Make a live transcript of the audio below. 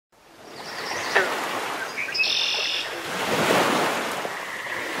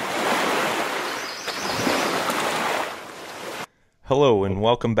Hello and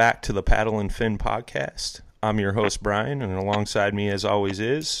welcome back to the Paddle and Fin podcast. I'm your host Brian, and alongside me as always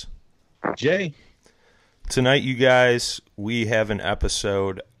is Jay. Tonight, you guys, we have an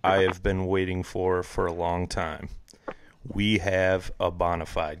episode I have been waiting for a long time. We have a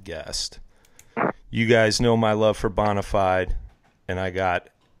Bonafide guest. You guys know my love for Bonafide, and I got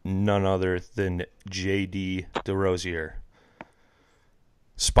none other than JD Desrosiers.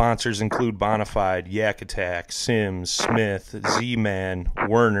 Sponsors include Bonafide, Yak Attack, Sims, Smith, Z-Man,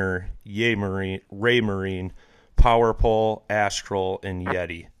 Werner, Ray Marine, Power Pole, Astral, and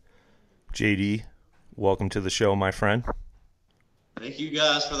Yeti. JD, welcome to the show, my friend. Thank you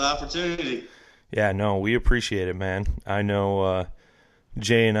guys for the opportunity. Yeah, no, we appreciate it, man. I know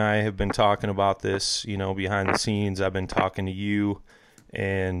Jay and I have been talking about this, behind the scenes. I've been talking to you,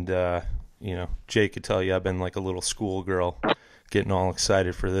 and, Jay could tell you I've been like a little schoolgirl getting all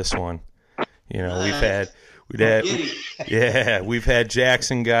excited for this one. We've had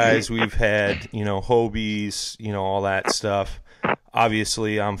Jackson guys, we've had, Hobies, all that stuff.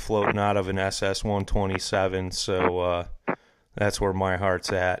 Obviously, I'm floating out of an SS 127, so that's where my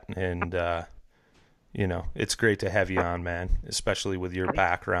heart's at, and it's great to have you on, man, especially with your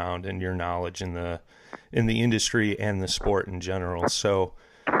background and your knowledge in the industry and the sport in general. So,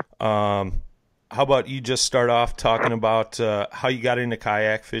 how about you just start off talking about how you got into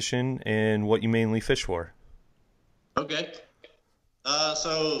kayak fishing and what you mainly fish for? Okay.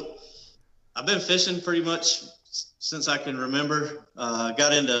 So I've been fishing pretty much since I can remember.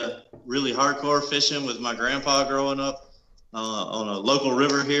 Got into really hardcore fishing with my grandpa growing up on a local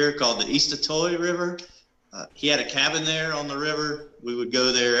river here called the Eastatoy River. He had a cabin there on the river. We would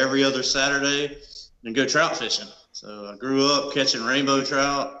go there every other Saturday and go trout fishing. So I grew up catching rainbow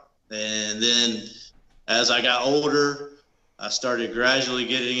trout. And then as I got older, I started gradually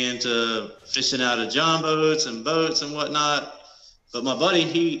getting into fishing out of john boats and whatnot. But my buddy,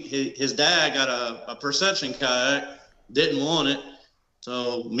 his dad got a Perception kayak, didn't want it.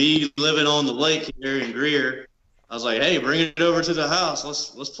 So me living on the lake here in Greer, I was like, hey, bring it over to the house.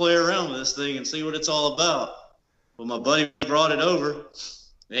 Let's play around with this thing and see what it's all about. Well, my buddy brought it over,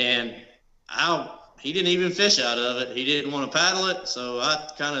 and he didn't even fish out of it. He didn't want to paddle it, so I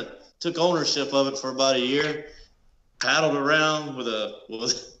kind of took ownership of it for about a year. Paddled around with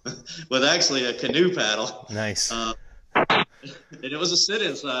actually a canoe paddle. Nice. And it was a sit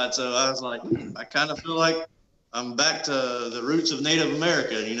inside, so I was like, I kind of feel like I'm back to the roots of Native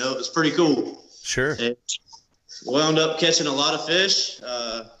America. It's pretty cool. Sure. And wound up catching a lot of fish.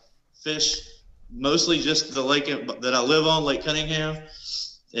 Fish mostly just the lake that I live on, Lake Cunningham.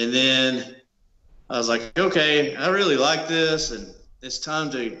 And then I was like, okay, I really like this, and it's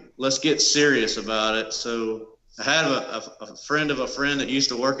time let's get serious about it. So I had a friend of a friend that used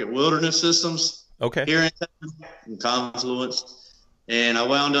to work at Wilderness Systems here in town, in Confluence. And I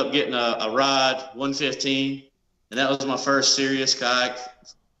wound up getting a rod 115, and that was my first serious kayak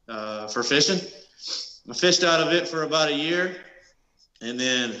for fishing. I fished out of it for about a year, and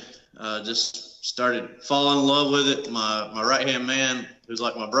then just started falling in love with it. My right-hand man, who's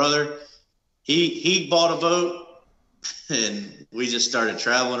like my brother, he bought a boat, and we just started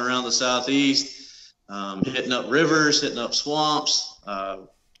traveling around the Southeast, hitting up rivers, hitting up swamps.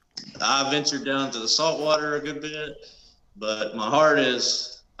 I ventured down to the saltwater a good bit, but my heart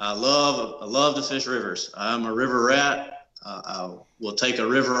is I love to fish rivers. I'm a river rat. I will take a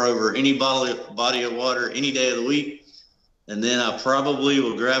river over any body of water any day of the week, and then I probably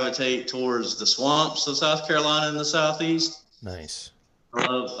will gravitate towards the swamps of South Carolina and the Southeast. Nice. I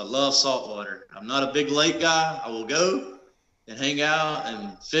love saltwater. I'm not a big lake guy. I will go and hang out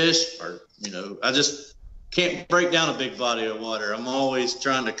and fish, or I just can't break down a big body of water. I'm always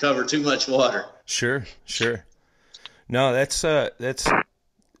trying to cover too much water. Sure. No, that's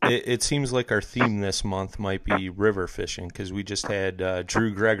it seems like our theme this month might be river fishing, because we just had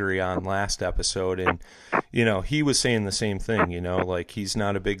Drew Gregory on last episode, and he was saying the same thing. Like, he's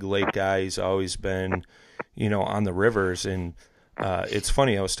not a big lake guy. He's always been on the rivers. And it's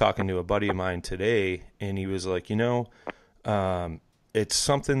funny, I was talking to a buddy of mine today, and he was like, it's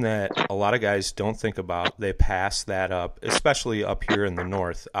something that a lot of guys don't think about. They pass that up, especially up here in the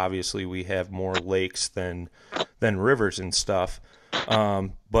north. Obviously, we have more lakes than rivers and stuff.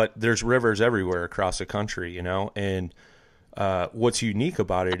 But there's rivers everywhere across the country, and what's unique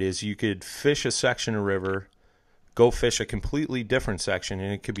about it is you could fish a section of river, go fish a completely different section,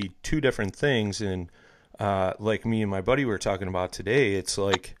 and it could be two different things. And like me and my buddy were talking about today, it's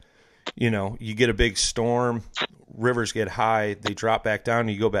like, you get a big storm, rivers get high, they drop back down,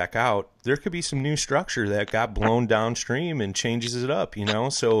 and you go back out, there could be some new structure that got blown downstream and changes it up,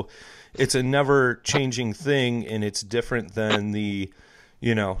 So it's a never changing thing, and it's different than the,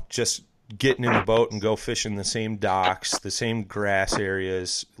 just getting in the boat and go fishing the same docks, the same grass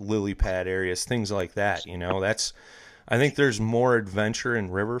areas, lily pad areas, things like that. I think there's more adventure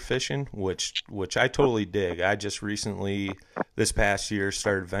in river fishing, which I totally dig. I just recently, this past year,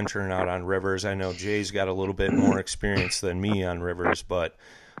 started venturing out on rivers. I know Jay's got a little bit more experience than me on rivers, but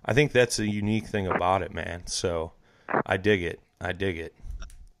I think that's a unique thing about it, man. So I dig it. I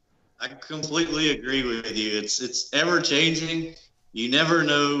completely agree with you. It's ever changing. You never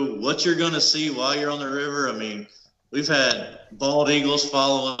know what you're going to see while you're on the river. I mean, we've had bald eagles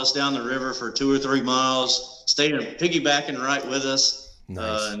follow us down the river for 2 or 3 miles, staying piggybacking right with us.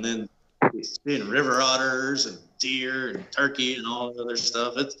 Nice. And then seeing river otters and deer and turkey and all the other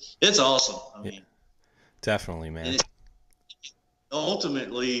stuff. It's awesome. I mean, definitely, man. And it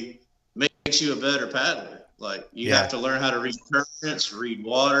ultimately makes you a better paddler. Like, you have to learn how to read currents, read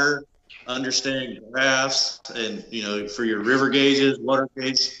water, understand graphs, and, for your river gauges, water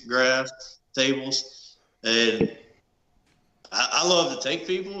gauge graphs, tables. And I love to take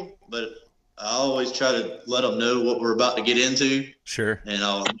people, but I always try to let them know what we're about to get into. Sure. And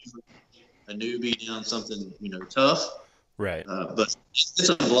I'll a newbie down something, tough. Right. But it's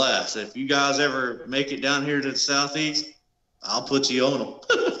a blast. If you guys ever make it down here to the Southeast, I'll put you on them.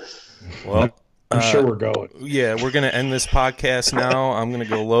 Well, I'm sure we're going. Yeah, we're going to end this podcast now. I'm going to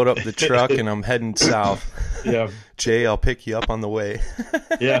go load up the truck, and I'm heading south. Yeah. Jay, I'll pick you up on the way.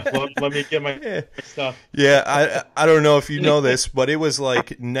 Yeah, let me get my stuff. Yeah, I don't know if you know this, but it was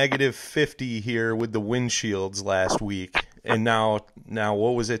like -50 here with the windshields last week. And now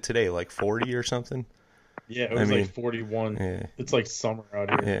what was it today, like 40 or something? Yeah, it was like 41. Yeah. It's like summer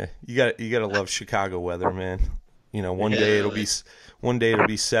out Yeah, here. you got to love Chicago weather, man. One day it'll be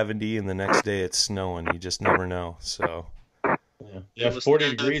 70, and the next day it's snowing. You just never know. So yeah,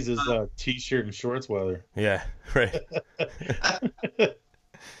 40 degrees is t-shirt and shorts weather. Yeah, right.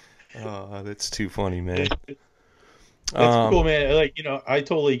 Oh, that's too funny, man. That's cool, man. Like, I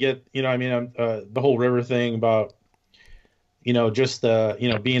totally get, I'm the whole river thing about, just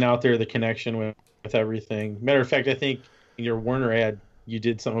being out there, the connection with everything. Matter of fact, I think in your Werner ad, you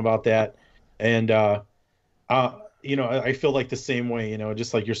did something about that, and I feel like the same way.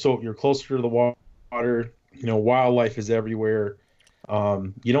 Just like you're closer to the water. Wildlife is everywhere.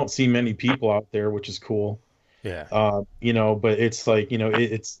 You don't see many people out there, which is cool. Yeah. But it's like,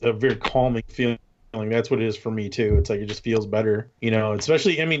 it's a very calming feeling. That's what it is for me too. It's like, it just feels better,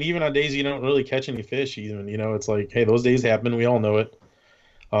 especially, even on days you don't really catch any fish even, it's like, hey, those days happen. We all know it.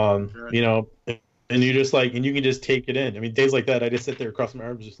 And you just and you can just take it in. Days like that, I just sit there across my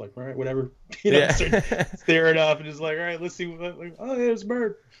arms, just like, all right, whatever. Start staring up and just like, all right, let's see what. Oh, yeah, it's a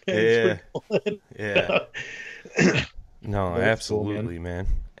bird. Yeah. Yeah. No, absolutely, cool, man.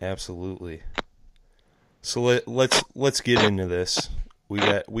 Absolutely. So let's get into this. We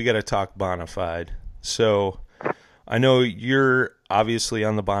got to talk Bonafide. So I know you're obviously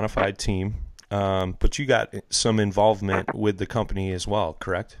on the Bonafide team, but you got some involvement with the company as well,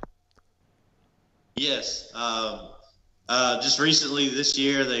 correct? Yes. Just recently this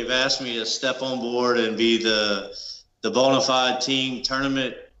year, they've asked me to step on board and be the Bonafide team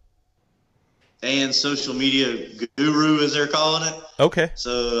tournament and social media guru, as they're calling it. Okay.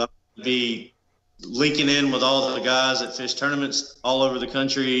 So I'll be linking in with all the guys that fish tournaments all over the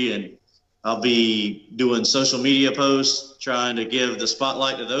country, and I'll be doing social media posts, trying to give the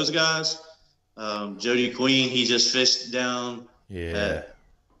spotlight to those guys. Jody Queen, he just fished down at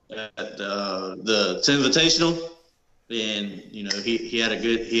the Invitational, and he had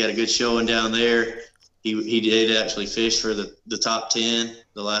a good showing down there. He did actually fish for the top 10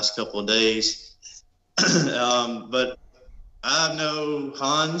 the last couple of days. But I know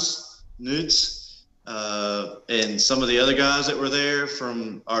Hans Nutz and some of the other guys that were there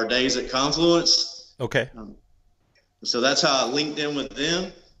from our days at Confluence. Okay. So that's how I linked in with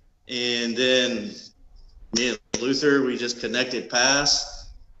them. And then me and Luther, we just connected past.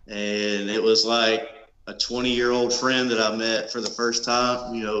 And it was like a 20-year-old friend that I met for the first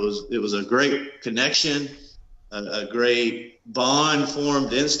time. It was a great connection, a great bond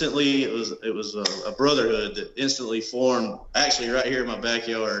formed instantly. It was a brotherhood that instantly formed, actually right here in my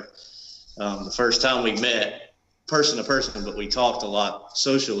backyard. The first time we met, person to person, but we talked a lot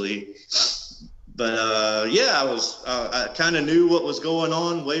socially. But I kind of knew what was going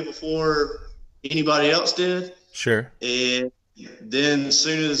on way before anybody else did. Sure. And then as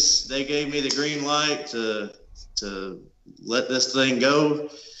soon as they gave me the green light to let this thing go,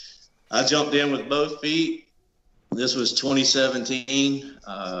 I jumped in with both feet. This was 2017.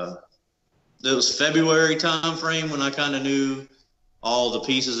 It was February time frame when I kind of knew all the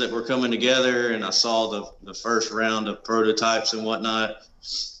pieces that were coming together, and I saw the first round of prototypes and whatnot.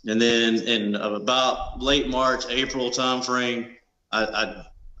 And then in about late March, April time frame, I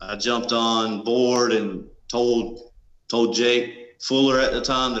jumped on board and told Jake Fuller at the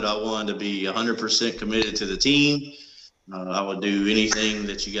time that I wanted to be 100% committed to the team. I would do anything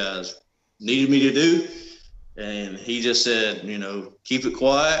that you guys needed me to do. And he just said, keep it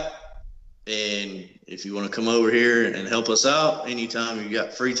quiet. And if you want to come over here and help us out anytime you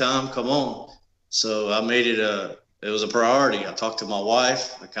got free time, come on. So I made it was a priority. I talked to my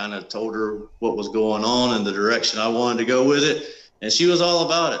wife. I kind of told her what was going on and the direction I wanted to go with it. And she was all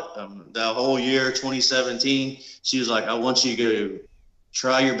about it. That whole year, 2017, she was like, I want you to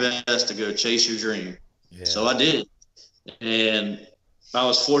try your best to go chase your dream. Yeah. So I did. And I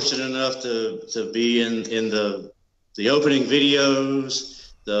was fortunate enough to be in the opening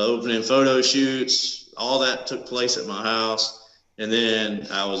videos, the opening photo shoots, all that took place at my house. And then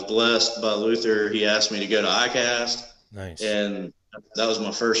I was blessed by Luther. He asked me to go to ICAST. Nice. And that was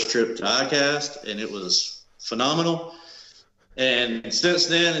my first trip to ICAST, and it was phenomenal. And since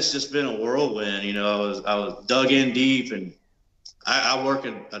then, it's just been a whirlwind. I was dug in deep, and I work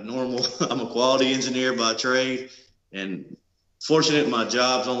in I'm a quality engineer by trade, and fortunate my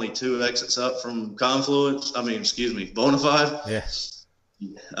job's only 2 exits up from Bonafide. Yeah.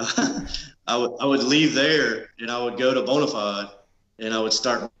 I would leave there and I would go to Bonafide and I would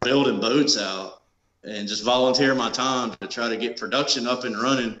start building boats out and just volunteer my time to try to get production up and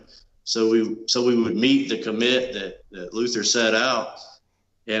running. So we would meet the commit that Luther set out.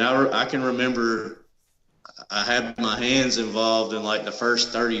 And I can remember I had my hands involved in like the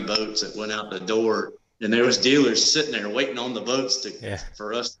first 30 boats that went out the door, and there was dealers sitting there waiting on the boats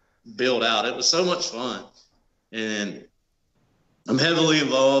for us to build out. It was so much fun. And I'm heavily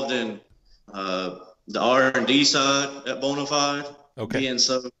involved in the R&D side at Bonafide. Okay. Being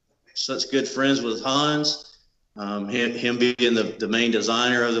such good friends with Hans, him being the main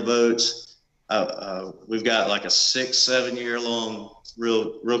designer of the boats. We've got like a 6-7 year long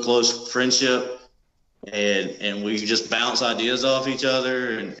real close friendship, and we just bounce ideas off each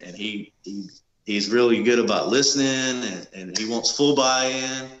other. And he's really good about listening, and he wants full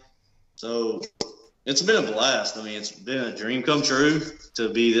buy-in. So it's been a blast. I mean, it's been a dream come true to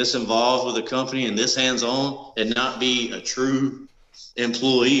be this involved with a company and this hands-on and not be a true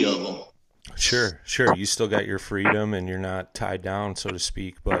employee of them. Sure. You still got your freedom and you're not tied down, so to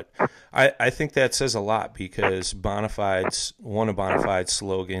speak. But I think that says a lot, because one of Bonafide's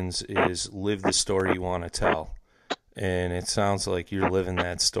slogans is live the story you want to tell. And it sounds like you're living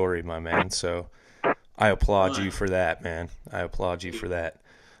that story, my man. So I applaud you for that, man. I applaud you for that.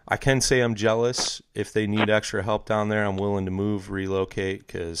 I can say I'm jealous. If they need extra help down there, I'm willing to relocate,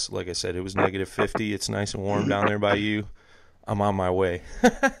 because, like I said, it was -50. It's nice and warm down there by you. I'm on my way.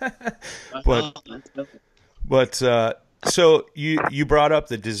 But so you brought up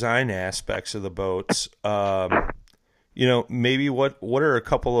the design aspects of the boats. Maybe what are a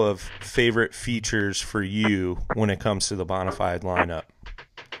couple of favorite features for you when it comes to the Bonafide lineup?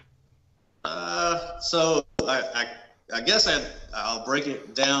 So I guess I'll break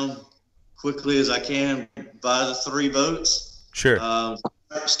it down quickly as I can by the 3 boats. Sure.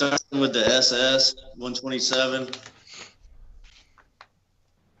 Starting with the SS 127.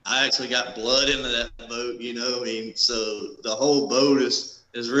 I actually got blood into that boat, so the whole boat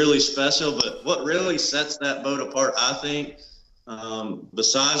is really special. But what really sets that boat apart, I think,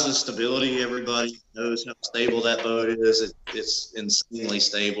 besides the stability, everybody knows how stable that boat is. It's insanely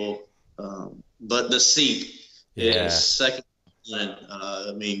stable. But the seat is second.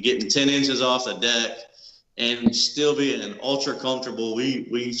 Getting 10 inches off the deck and still being ultra comfortable.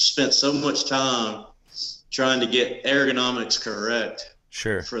 We spent so much time trying to get ergonomics correct.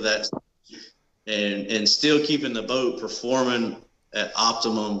 Sure. For that, and still keeping the boat performing at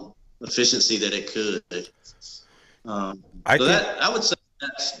optimum efficiency that it could. I would say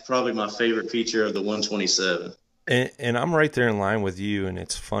that's probably my favorite feature of the 127. And I'm right there in line with you. And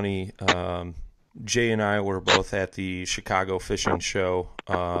it's funny. Jay and I were both at the Chicago Fishing Show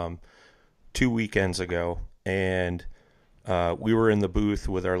 2 weekends ago, and we were in the booth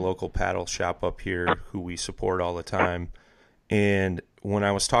with our local paddle shop up here, who we support all the time. And when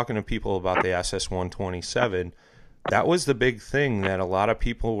I was talking to people about the SS 127, that was the big thing that a lot of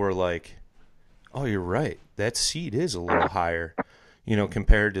people were like, oh, you're right, that seat is a little higher,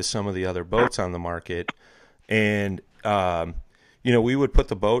 compared to some of the other boats on the market. And we would put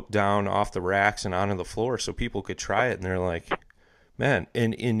the boat down off the racks and onto the floor so people could try it, and they're like, Man,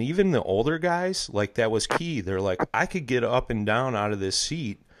 and even the older guys, like that was key. They're like, I could get up and down out of this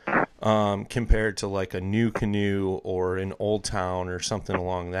seat compared to like a new canoe or an Old Town or something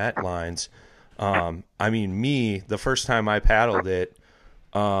along that lines. I mean, the first time I paddled it,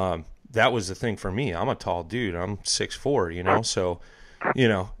 that was the thing for me. I'm a tall dude. I'm 6'4", you know, so, you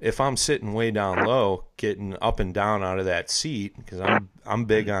know, if I'm sitting way down low, getting up and down out of that seat, because I'm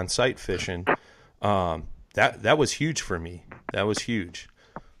big on sight fishing, that was huge for me. That was huge.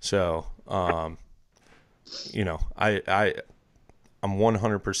 So, you know, I'm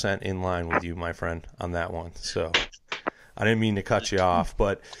 100% in line with you, my friend, on that one. So I didn't mean to cut you off,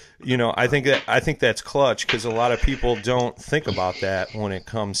 but you know, I think that's clutch, because a lot of people don't think about that when it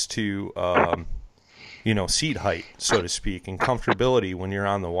comes to, you know, seat height, so to speak, and comfortability when you're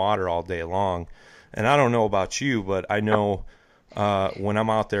on the water all day long. And I don't know about you, but I know, when I'm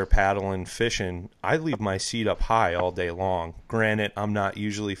out there paddling, fishing, I leave my seat up high all day long. Granted, I'm not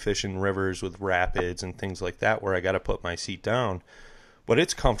usually fishing rivers with rapids and things like that where I got to put my seat down, but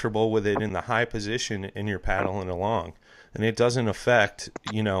it's comfortable with it in the high position and you're paddling along. And it doesn't affect,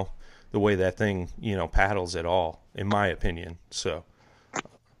 you know, the way that thing, you know, paddles at all, in my opinion. So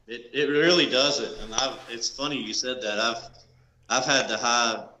it really doesn't. And it's funny you said that. I've had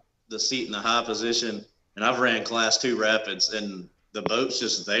the seat in the high position, and I've ran class 2 rapids, and the boat's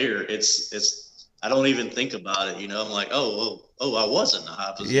just there. It's I don't even think about it, you know. I'm like, oh, I was in the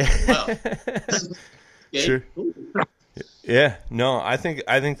high position. Yeah. Wow. Yeah. Sure. Yeah. No, I think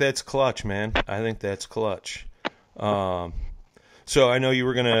that's clutch, man. I think that's clutch. So I know you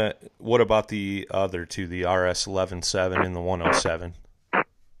were gonna. What about the other two, the RS 11.7 and the 107?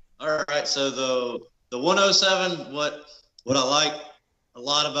 All right. So the 107, what I like a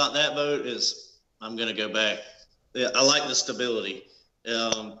lot about that boat is, I'm gonna go back. Yeah, I like the stability.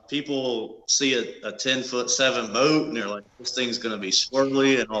 People see a 10'7" boat and they're like, this thing's gonna be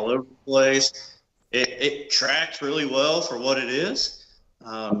swirly and all over the place. It tracks really well for what it is.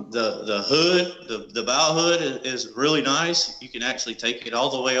 The hood, the bow hood is really nice. You can actually take it all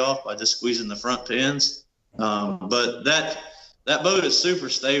the way off by just squeezing the front pins. But that boat is super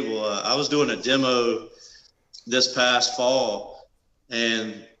stable. I was doing a demo this past fall,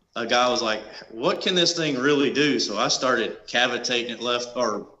 and a guy was like, what can this thing really do? So I started cavitating left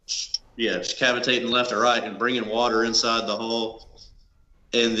or right and bringing water inside the hull.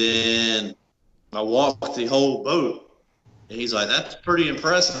 And then I walked the whole boat. And he's like, that's pretty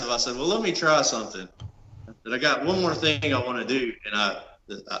impressive. I said, well, let me try something. I got one more thing I want to do. And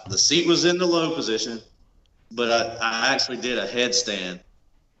the seat was in the low position, but I actually did a headstand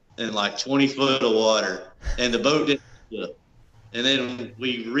in like 20 foot of water, and the boat didn't flip. And then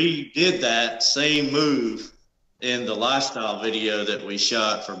we redid that same move in the lifestyle video that we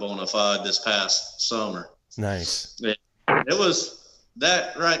shot for Bonafide this past summer. Nice. It was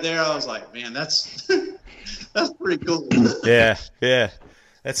that right there. I was like, man, that's that's pretty cool. Yeah.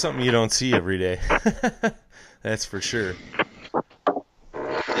 That's something you don't see every day. That's for sure.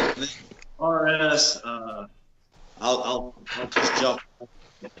 RS, I'll just jump.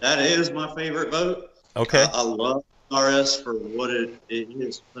 That is my favorite boat. Okay. I love RS for what it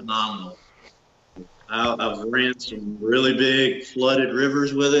is. Phenomenal. I've ran some really big flooded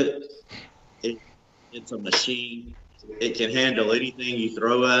rivers with it. It's a machine. It can handle anything you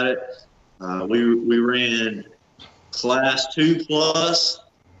throw at it. We ran class 2 plus.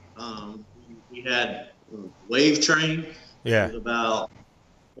 We had wave train. Yeah. With about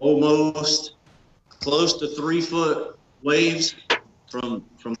almost close to 3 foot waves from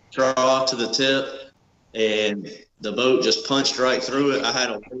the trough to the tip, and the boat just punched right through it. I had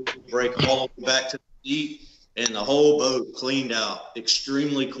a wave break all the way back to the seat, and the whole boat cleaned out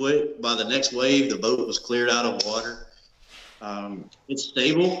extremely quick. By the next wave, the boat was cleared out of water. It's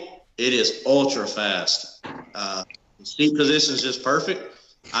stable. It is ultra fast. The seat position is just perfect.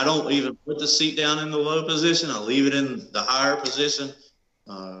 I don't even put the seat down in the low position. I leave it in the higher position.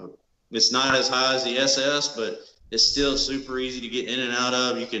 It's not as high as the SS, but it's still super easy to get in and out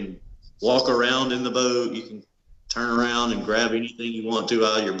of. You can walk around in the boat. You can turn around and grab anything you want to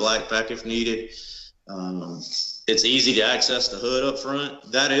out of your blackpack if needed. It's easy to access the hood up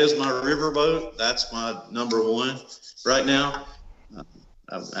front. That is my river boat. That's my number one right now.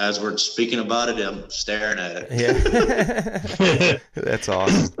 As we're speaking about it, I'm staring at it. Yeah. That's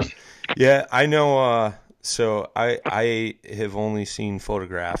awesome. Yeah, I know. So I have only seen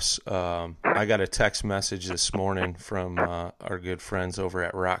photographs. I got a text message this morning from our good friends over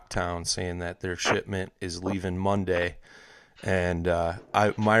at Rocktown saying that their shipment is leaving Monday. And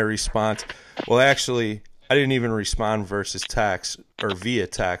my response, well, actually, I didn't even respond versus text or via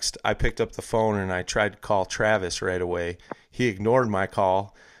text. I picked up the phone and I tried to call Travis right away. He ignored my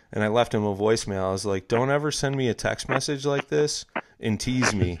call, and I left him a voicemail. I was like, don't ever send me a text message like this and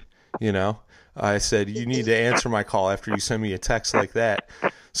tease me, you know? I said, you need to answer my call after you send me a text like that.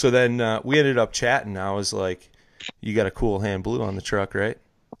 So then we ended up chatting. I was like, you got a Cool Hand Blue on the truck, right?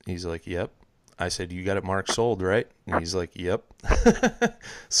 He's like, yep. I said, you got it marked sold, right? And he's like, yep.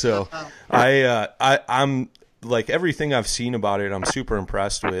 So I'm like, everything I've seen about it, I'm super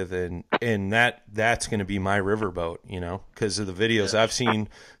impressed with. And that's going to be my riverboat, you know, because of the videos I've seen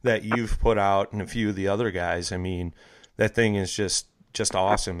that you've put out and a few of the other guys. I mean, that thing is just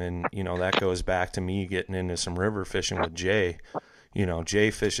awesome. And, you know, that goes back to me getting into some river fishing with Jay. You know,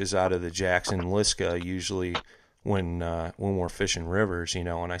 Jay fishes out of the Jackson Liska usually when we're fishing rivers, you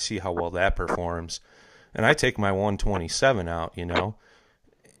know, and I see how well that performs. And I take my 127 out, you know.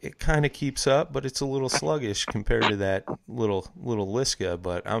 It kind of keeps up, but it's a little sluggish compared to that little Liska.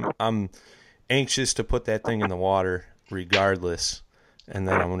 But I'm anxious to put that thing in the water regardless, and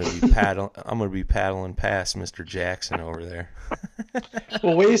then I'm going to be paddling past Mr. Jackson over there.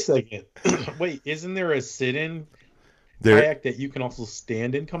 Well, wait a second. Wait, isn't there a sit-in kayak that you can also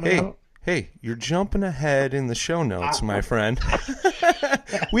stand in coming out? Hey, you're jumping ahead in the show notes, my friend.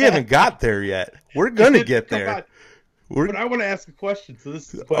 We haven't got there yet. We're going to get there. But I want to ask a question. So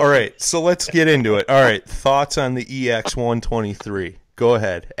this is a question. All right, so let's get into it. All right, thoughts on the EX123. Go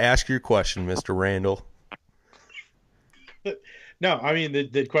ahead. Ask your question, Mr. Randall. No, I mean,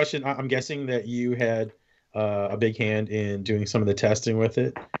 the question, I'm guessing that you had a big hand in doing some of the testing with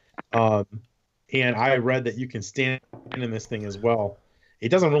it. And I read that you can stand in this thing as well. It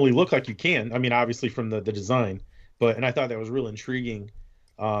doesn't really look like you can. I mean, obviously from the design, and I thought that was real intriguing.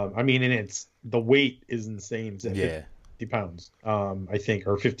 I mean, and the weight is insane. It's at 50 pounds, I think,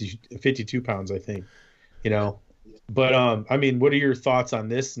 or 52 pounds, I think, you know. But I mean, what are your thoughts on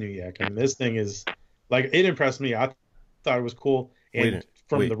this new Yak? I mean, this thing is like, it impressed me. I thought it was cool. And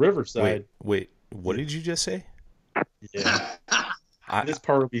from the riverside. Wait, what did you just say? Yeah. This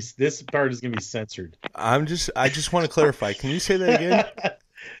part is gonna be censored. I just want to clarify. Can you say that again?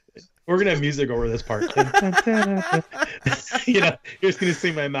 We're gonna have music over this part. You know, you're just gonna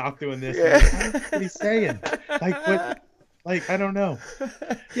see my mouth doing this. Yeah. Like, what he's saying? Like what? Like, I don't know.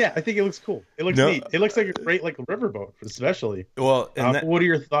 Yeah, I think it looks cool. It looks neat. It looks like a great, like a riverboat, especially. Well, what are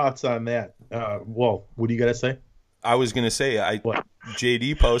your thoughts on that? Well, what do you gotta say? I was gonna say,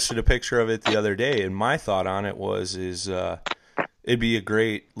 JD posted a picture of it the other day, and my thought on it is it'd be a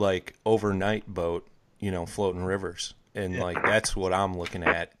great like overnight boat, you know, floating rivers, and like that's what I'm looking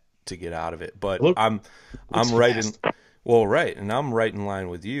at to get out of it. But I'm right in and I'm right in line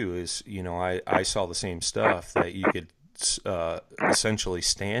with you. Is, you know, I saw the same stuff that you could essentially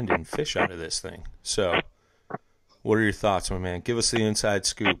stand and fish out of this thing. So, what are your thoughts, my man? Give us the inside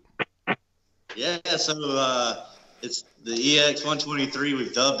scoop. Yeah, so it's the EX123.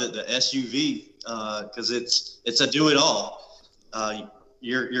 We've dubbed it the SUV because it's a do-it-all.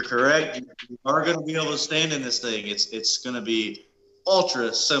 You're correct. You are going to be able to stand in this thing. It's going to be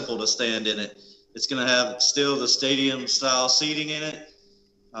ultra simple to stand in it. It's going to have still the stadium style seating in it.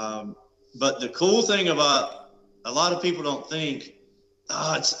 But the cool thing about, a lot of people don't think,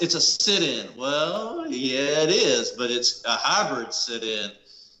 it's a sit-in. Well, yeah, it is, but it's a hybrid sit-in.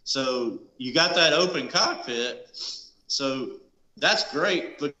 So you got that open cockpit. So that's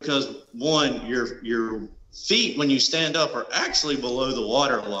great because, one, your feet when you stand up are actually below the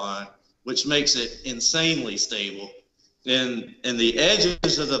water line, which makes it insanely stable. And the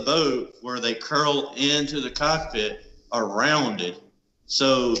edges of the boat where they curl into the cockpit are rounded.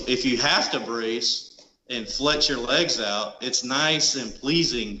 So if you have to brace and flex your legs out, it's nice and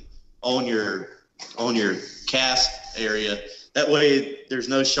pleasing on your cast area. That way there's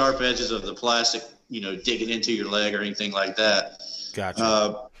no sharp edges of the plastic, you know, digging into your leg or anything like that.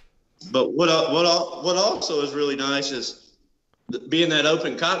 Gotcha. But what also is really nice is being that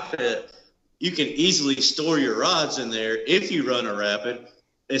open cockpit, you can easily store your rods in there if you run a rapid,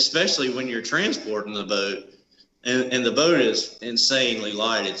 especially when you're transporting the boat. And the boat is insanely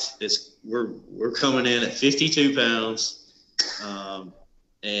light. We're coming in at 52 pounds,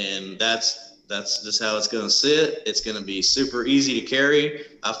 and that's just how it's going to sit. It's going to be super easy to carry.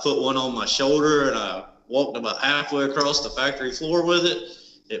 I put one on my shoulder and I walked about halfway across the factory floor with it.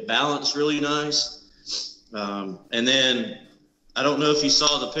 It balanced really nice. And then I don't know if you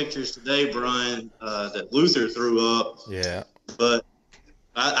saw the pictures today, Brian, that Luther threw up. Yeah. But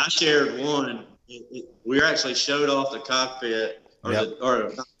I shared one. We actually showed off the cockpit, or not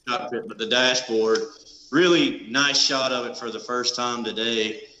the cockpit, but the dashboard. Really nice shot of it for the first time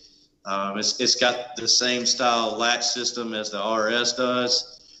today. It's got the same style latch system as the RS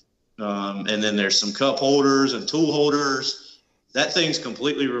does. And then there's some cup holders and tool holders. That thing's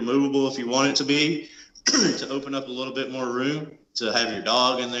completely removable if you want it to be, to open up a little bit more room to have your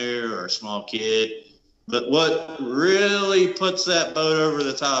dog in there or a small kid. But what really puts that boat over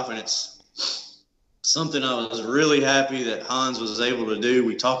the top, and it's something I was really happy that Hans was able to do.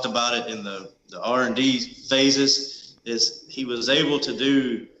 We talked about it in the R&D phases, is he was able to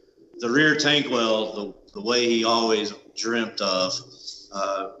do the rear tank well the way he always dreamt of.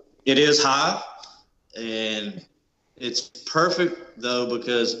 It is high, and it's perfect, though,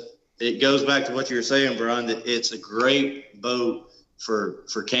 because it goes back to what you were saying, Brian, that it's a great boat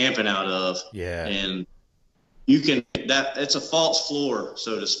for camping out of. Yeah. And you can it's a false floor,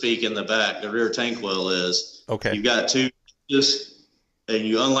 so to speak, in the back. The rear tank well is. Okay. You've got two hinges, and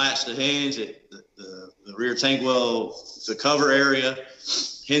you unlatch the hinge. The rear tank well, the cover area,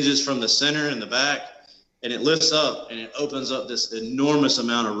 hinges from the center and the back, and it lifts up and it opens up this enormous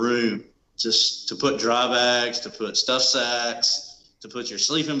amount of room just to put dry bags, to put stuff sacks, to put your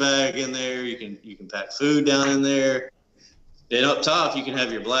sleeping bag in there. You can pack food down in there. And up top, you can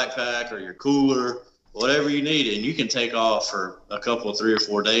have your black pack or your cooler, whatever you need, and you can take off for a couple, 3 or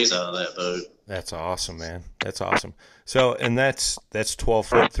 4 days out of that boat. That's awesome, man. That's awesome. So, and that's 12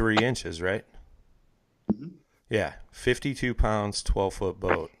 foot 3 inches, right? Mm-hmm. Yeah, 52 pounds, 12-foot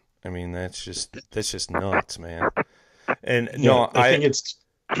boat. I mean, that's just nuts, man. And yeah, I think it's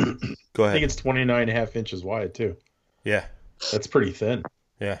go ahead. I think it's 29.5 inches wide too. Yeah, that's pretty thin.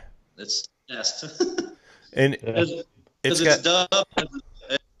 Yeah, it's and it's got.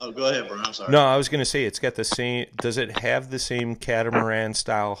 Oh, go ahead, Brian. I'm sorry. No, I was going to say it's got the same. Does it have the same catamaran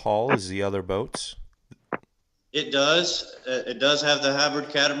style hull as the other boats? It does. It does have the hybrid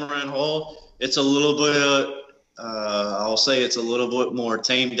catamaran hull. It's a little bit. I'll say it's a little bit more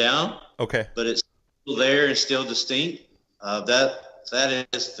tamed down. Okay. But it's still there and still distinct. That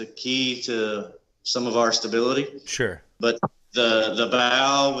is the key to some of our stability. Sure. But the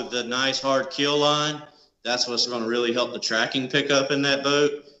bow with the nice hard keel line, that's what's going to really help the tracking pick up in that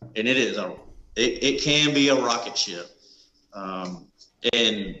boat. And it can be a rocket ship.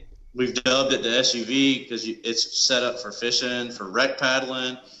 And we've dubbed it the SUV because it's set up for fishing, for wreck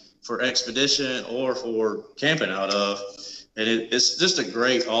paddling, for expedition, or for camping out of. And it's just a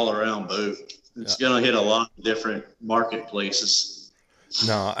great all-around boat. It's going to hit a lot of different marketplaces.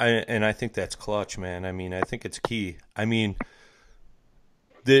 No, I think that's clutch, man. I mean, I think it's key. I mean,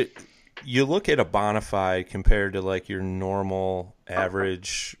 you look at a Bonafide compared to like your normal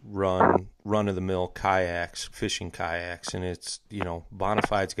average run-of-the-mill kayaks, fishing kayaks, and it's,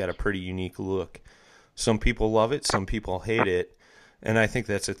 Bonafide's got a pretty unique look. Some people love it, some people hate it. And I think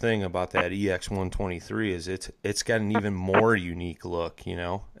that's the thing about that EX123 is it's got an even more unique look,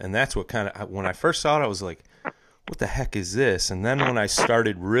 And that's what kind of, when I first saw it, I was like, what the heck is this? And then when I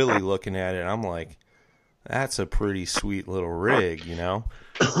started really looking at it, I'm like, that's a pretty sweet little rig,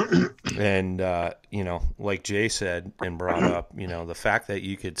 And, like Jay said and brought up, the fact that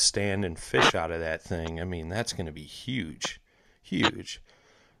you could stand and fish out of that thing, I mean, that's going to be huge, huge.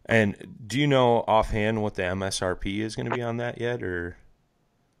 And do you know offhand what the MSRP is going to be on that yet, or?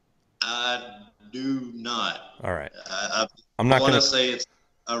 I do not. All right. I'm not going to say it's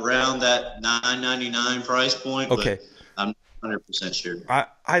around that $9.99 price point. Okay. But I'm 100% sure.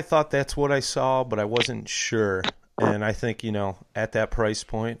 I thought that's what I saw, but I wasn't sure. And I think, at that price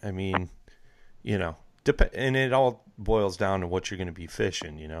point, I mean, and it all boils down to what you're going to be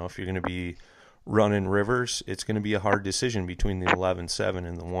fishing. If you're going to be running rivers, it's going to be a hard decision between the 11.7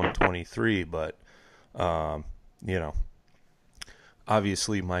 and the 123. But,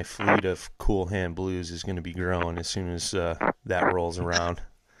 obviously my fleet of Cool Hand Blues is going to be growing as soon as that rolls around.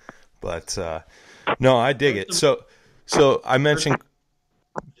 But, no, I dig it. So I mentioned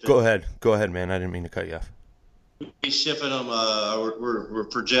 – go ahead, man. I didn't mean to cut you off. We're shipping them. We're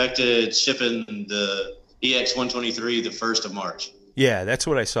projected shipping the EX123 the 1st of March. Yeah, that's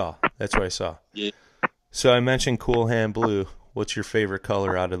what I saw. Yeah. So I mentioned Cool Hand Blue. What's your favorite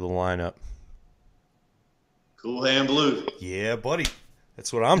color out of the lineup? Cool Hand Blue. Yeah, buddy.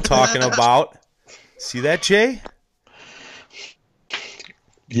 That's what I'm talking about. See that, Jay?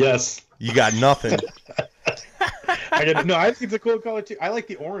 Yes. You got nothing. I think it's a cool color too. I like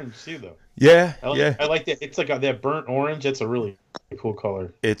the orange too, though. Yeah, I like that. It's like that burnt orange. It's a really cool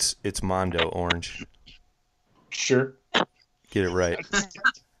color. It's Mondo orange. Sure. Get it right.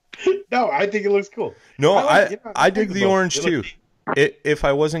 No, I think it looks cool. No, I dig the orange too. If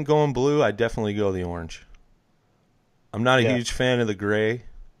I wasn't going blue, I'd definitely go the orange. I'm not a huge fan of the gray,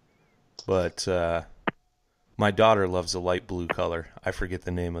 but My daughter loves the light blue color. I forget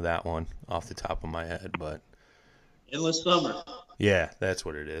the name of that one off the top of my head, but Endless Summer. yeah, that's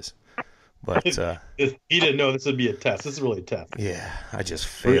what it is. But he didn't know this would be a test. This is really a test. yeah, I just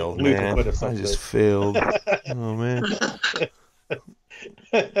failed, man. I just failed. Oh man.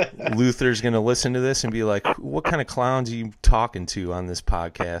 Luther's gonna listen to this and be like, "What kind of clowns are you talking to on this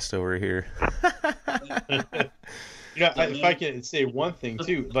podcast over here?" If I can say one thing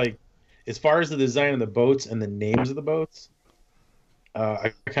too, like as far as the design of the boats and the names of the boats,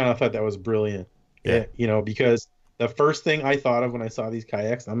 I kind of thought that was brilliant. Yeah. Because the first thing I thought of when I saw these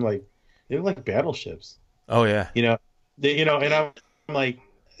kayaks, I'm like, they're like battleships. Oh yeah. And I'm like,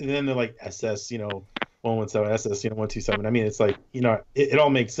 and then they're like SS, 117, SS, 127. I mean, it's like, it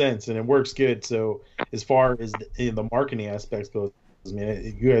all makes sense and it works good. So as far as the marketing aspects goes,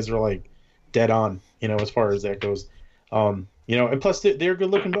 man, you guys are like dead on, as far as that goes. And plus they're a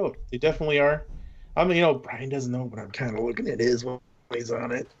good looking boat. They definitely are. I mean, Brian doesn't know, but I'm kind of looking at his when he's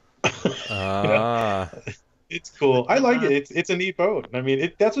on it. It's cool. I like it. It's a neat boat. I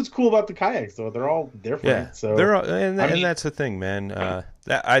mean, that's what's cool about the kayaks, though. They're all different. Yeah, so and that's the thing, man.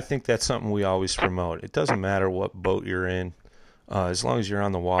 I think that's something we always promote. It doesn't matter what boat you're in, as long as you're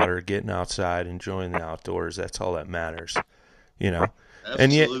on the water, getting outside, enjoying the outdoors. That's all that matters.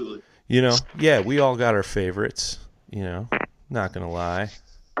 Absolutely. And yet, we all got our favorites. Not gonna lie,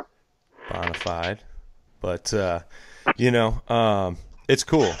 Bonafide, but it's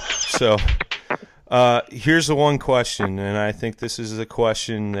cool. So. Here's the one question, and I think this is the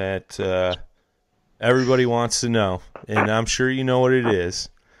question that everybody wants to know, and I'm sure you know what it is.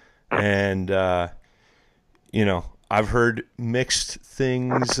 And, I've heard mixed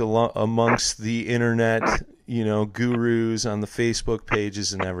things amongst the internet, gurus on the Facebook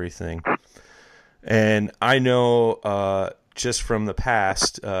pages and everything. And I know just from the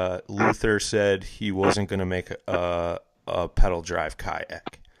past, Luther said he wasn't going to make a pedal drive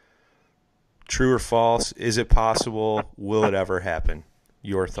kayak. True or false? Is it possible? Will it ever happen?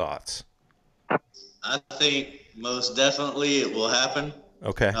 Your thoughts? I think most definitely it will happen.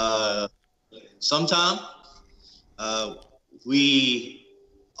 Okay. Sometime. We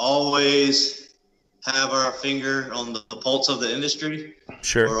always have our finger on the pulse of the industry.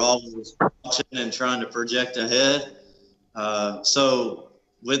 Sure. We're always watching and trying to project ahead. So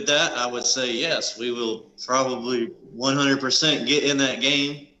with that, I would say yes, we will probably 100% get in that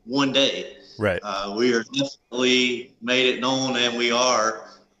game one day. Right. We are definitely made it known, and we are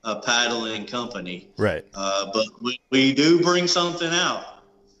a paddling company. Right. But we do bring something out.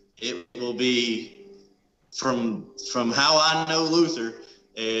 It will be from how I know Luther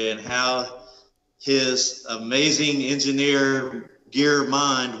and how his amazing engineer gear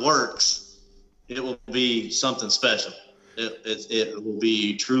mind works. It will be something special. It will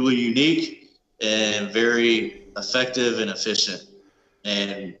be truly unique and very effective and efficient.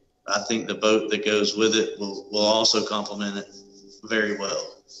 And I think the boat that goes with it will also complement it very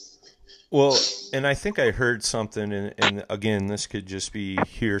well. Well, and I think I heard something, and again, this could just be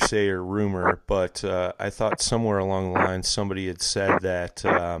hearsay or rumor, but I thought somewhere along the line somebody had said that,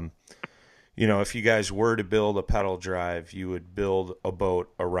 if you guys were to build a pedal drive, you would build a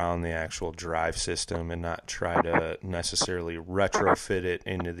boat around the actual drive system and not try to necessarily retrofit it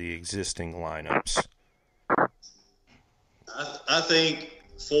into the existing lineups. I think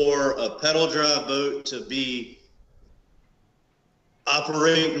for a pedal drive boat to be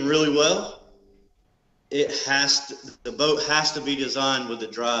operating really well, the boat has to be designed with the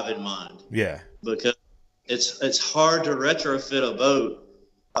drive in mind. Yeah. Because it's hard to retrofit a boat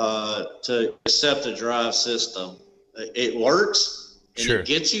to accept a drive system. It works and Sure. It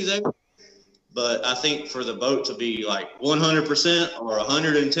gets you there. But I think for the boat to be like 100% or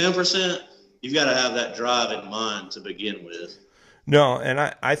 110%, you've got to have that drive in mind to begin with. No, and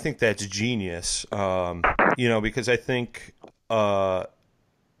I think that's genius, because I think a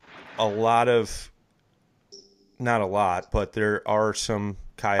lot of, not a lot, but there are some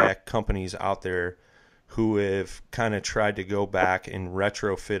kayak companies out there who have kind of tried to go back and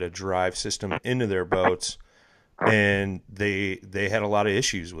retrofit a drive system into their boats, and they had a lot of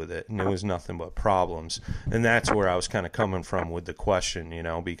issues with it, and it was nothing but problems. And that's where I was kind of coming from with the question,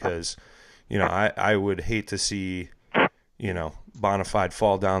 because, I would hate to see, Bonafide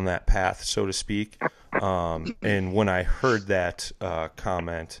fall down that path, so to speak. And when I heard that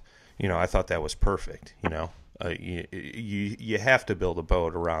comment, I thought that was perfect. You have to build a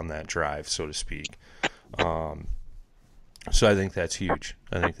boat around that drive, so to speak. So I think that's huge.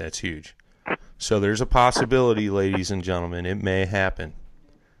 So there's a possibility, ladies and gentlemen, it may happen.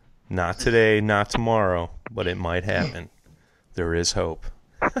 Not today, not tomorrow, but it might happen. There is hope.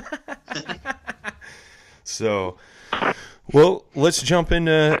 So, well, let's jump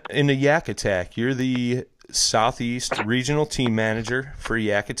into Yak Attack. You're the Southeast Regional Team Manager for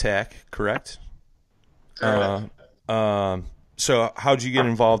Yak Attack, correct? Correct. So how'd you get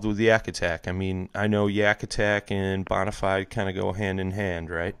involved with Yak Attack? I mean, I know Yak Attack and Bonafide kind of go hand in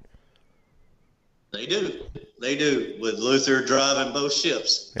hand, right? They do, with Luther driving both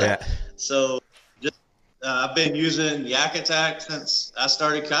ships. Yeah. So I've been using Yak Attack since I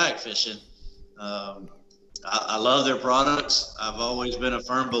started kayak fishing. I love their products. I've always been a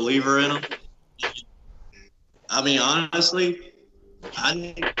firm believer in them. I mean, honestly, I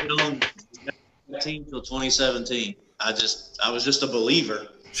didn't get on the team until 2017. I was just a believer.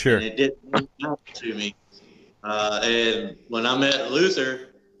 Sure. And it didn't matter to me. And when I met Luther,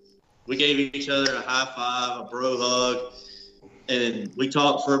 we gave each other a high five, a bro hug, and we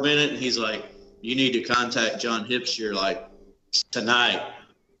talked for a minute. And he's like, "You need to contact John Hipster like tonight.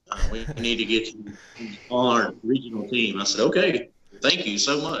 We need to get you on our regional team." I said, "Okay, thank you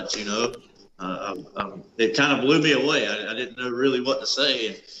so much." You know, it kind of blew me away. I didn't know really what to say,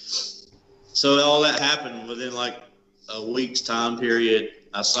 and so all that happened within like a week's time period.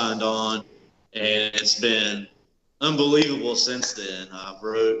 I signed on, and it's been unbelievable since then.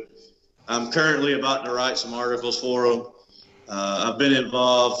 I'm currently about to write some articles for them. I've been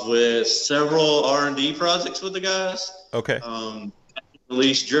involved with several R&D projects with the guys. Okay.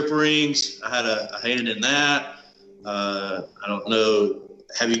 Released drip rings. I had a hand in that. I don't know.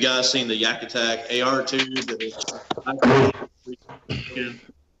 Have you guys seen the Yak Attack AR tube?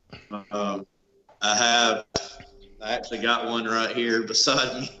 I actually got one right here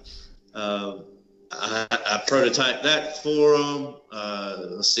beside me. I prototyped that for them.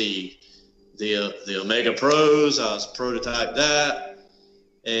 Let's see, the Omega Pros. I was prototyped that,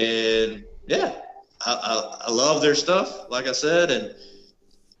 and yeah, I love their stuff. Like I said, and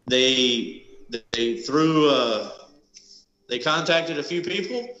they contacted a few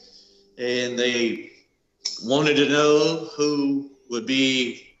people, and they wanted to know who would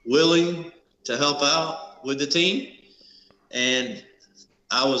be willing to help out with the team, and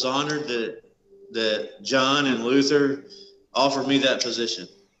I was honored that John and Luther offered me that position.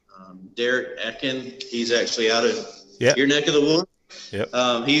 Derek Ecken, he's actually out of your neck of the woods.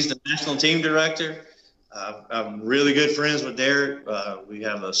 Yep. He's the national team director. I'm really good friends with Derek. We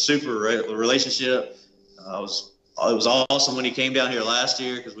have a super relationship. It was awesome when he came down here last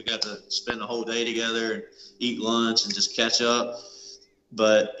year because we got to spend the whole day together and eat lunch and just catch up.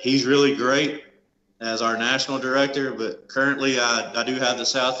 But he's really great as our national director. But currently I do have the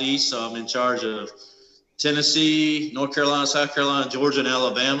Southeast, so I'm in charge of Tennessee, North Carolina, South Carolina, Georgia, and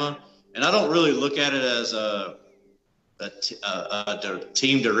Alabama. And I don't really look at it as a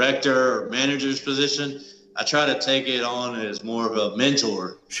team director or manager's position. I try to take it on as more of a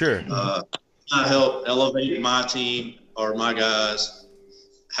mentor. Sure. I help elevate my team or my guys.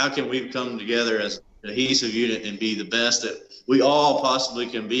 How can we come together as a cohesive unit and be the best that we all possibly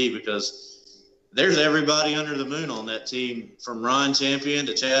can be? Because there's everybody under the moon on that team, from Ryan Champion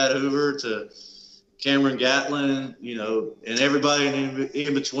to Chad Hoover to Cameron Gatlin, you know, and everybody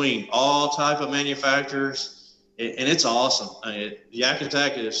in between, all type of manufacturers, and it's awesome. I mean, Yak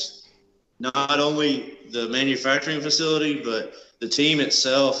Attack is not only the manufacturing facility, but the team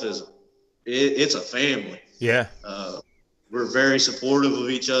itself it's a family. Yeah. We're very supportive of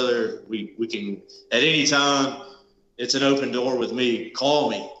each other. We can, at any time, it's an open door with me.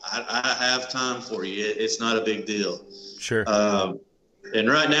 Call me. I have time for you. It's not a big deal. Sure. And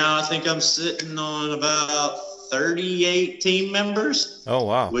right now, I think I'm sitting on about 38 team members. Oh,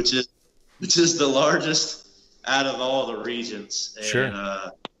 wow. Which is the largest out of all the regions. And, sure.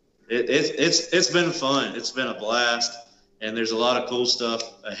 It's been fun. It's been a blast, and there's a lot of cool stuff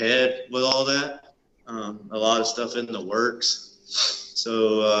ahead with all that. A lot of stuff in the works.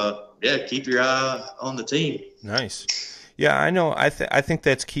 So yeah, keep your eye on the team. Nice. Yeah, I know. I think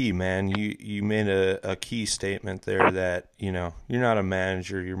that's key, man. You made a key statement there that, you know, you're not a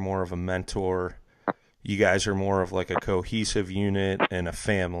manager, you're more of a mentor. You guys are more of like a cohesive unit and a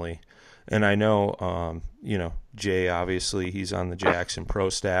family. And I know, you know, Jay, obviously, he's on the Jackson Pro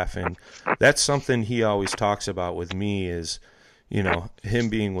staff, and that's something he always talks about with me is, you know, him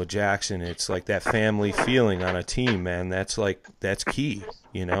being with Jackson, it's like that family feeling on a team, man. That's key.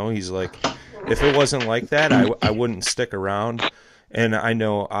 You know, he's like, if it wasn't like that, I wouldn't stick around. And I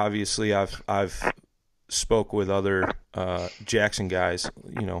know, obviously, I've spoke with other Jackson guys,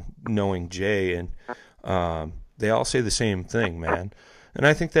 you know, knowing Jay, and they all say the same thing, man. And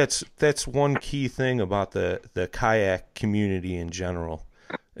I think that's one key thing about the kayak community in general,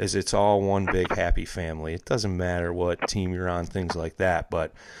 is it's all one big happy family. It doesn't matter what team you're on, things like that.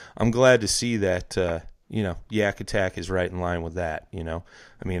 But I'm glad to see that Yak Attack is right in line with that. I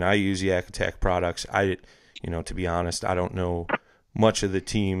mean, I use Yak Attack products. To be honest, I don't know much of the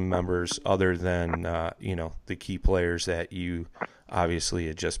team members other than, the key players that you obviously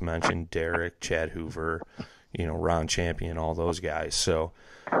had just mentioned, Derek, Chad Hoover, Ron Champion, all those guys. So,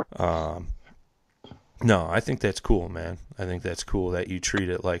 no, I think that's cool, man. I think that's cool that you treat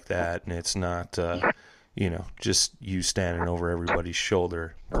it like that, and it's not, just you standing over everybody's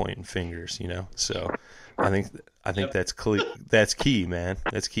shoulder pointing fingers, So I think that's key, man.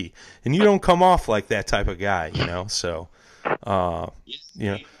 That's key. And you don't come off like that type of guy, So, Thank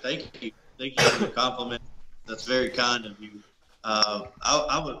you for the compliment. That's very kind of you.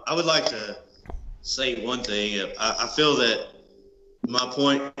 I would like to say one thing. I feel that my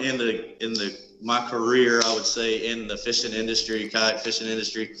point in my career, I would say, in the fishing industry, kayak fishing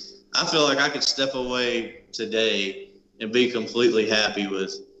industry, I feel like I could step away today and be completely happy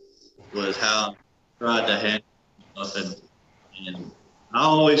with how I tried to handle stuff. And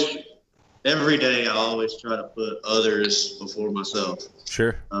every day I always try to put others before myself.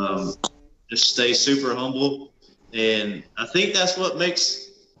 Sure. Just stay super humble. And I think that's what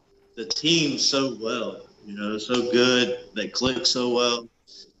makes the team so well, so good. They click so well.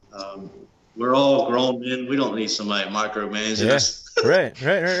 We're all grown men. We don't need somebody micromanaging us. Right.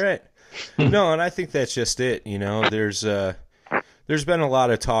 No, and I think that's just it. There's been a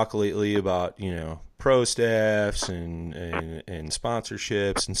lot of talk lately about, pro staffs and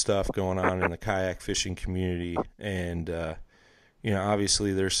sponsorships and stuff going on in the kayak fishing community. And,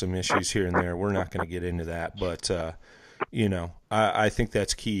 obviously there's some issues here and there. We're not going to get into that, but, I think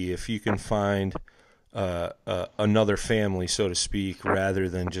that's key. If you can find another family, so to speak, rather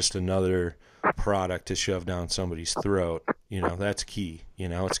than just another product to shove down somebody's throat, that's key.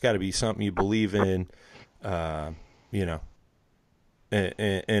 It's got to be something you believe in, and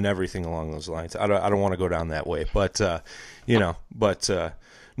everything along those lines. I don't want to go down that way, but no,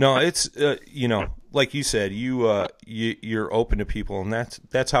 it's like you said, you're open to people, and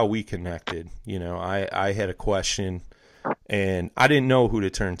that's how we connected. I had a question, and I didn't know who to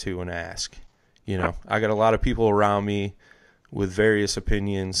turn to and ask. I got a lot of people around me with various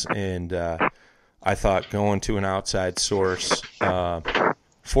opinions, and I thought going to an outside source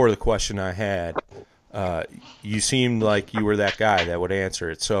for the question I had, you seemed like you were that guy that would answer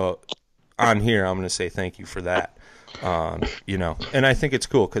it. So on here, I'm going to say thank you for that. And I think it's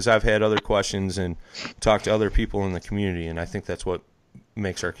cool because I've had other questions and talked to other people in the community, and I think that's what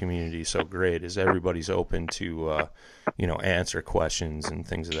makes our community so great is everybody's open to, answer questions and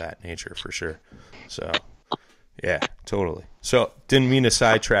things of that nature for sure. So, yeah, totally. So didn't mean to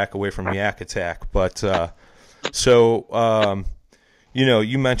sidetrack away from Yak Attack, but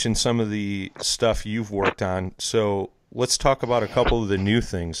you mentioned some of the stuff you've worked on. So let's talk about a couple of the new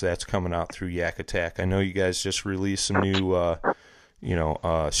things that's coming out through Yak Attack. I know you guys just released some new,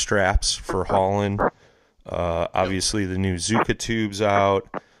 straps for hauling. Obviously, the new Zuka tubes out,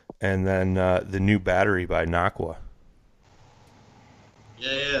 and then the new battery by Naqua.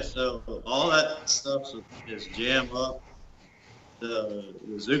 Yeah. So all that stuff is jam up. The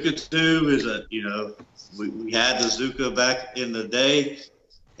Zuka tube is we had the Zuka back in the day,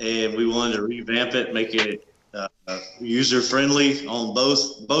 and we wanted to revamp it, make it user friendly on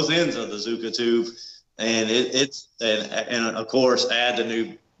both ends of the Zuka tube, and and of course add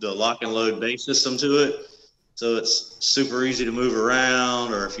the lock and load base system to it. So it's super easy to move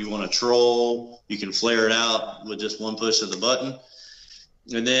around, or if you want to troll, you can flare it out with just one push of the button.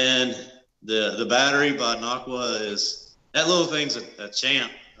 And then the battery by Naqua that little thing's a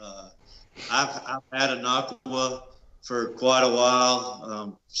champ. I've had a Naqua for quite a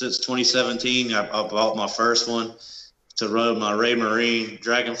while. Since 2017, I bought my first one to run my Ray Marine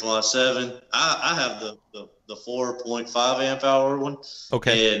Dragonfly 7. I have the 4.5 amp hour one.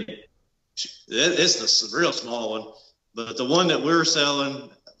 Okay. And it's the real small one, but the one that we're selling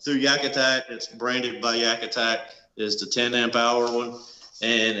through Yak Attack, it's branded by Yak Attack, is the 10 amp hour one,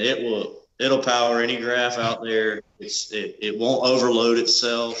 and it'll power any graph out there. It won't overload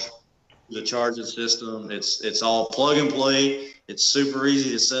itself. The charging system, it's all plug and play. It's super easy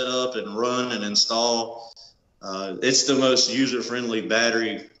to set up and run and install. It's the most user friendly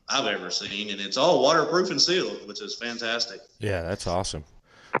battery I've ever seen, and it's all waterproof and sealed, which is fantastic. Yeah, that's awesome.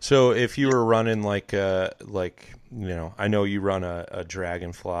 So if you were running I know you run a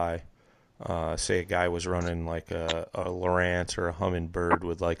Dragonfly, say a guy was running like a Lowrance or a Humminbird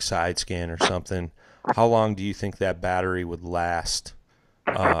with like side scan or something, how long do you think that battery would last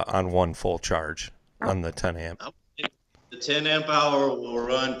on one full charge on the 10 amp? The 10 amp hour will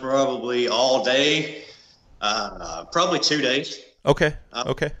run probably all day, probably 2 days. Okay.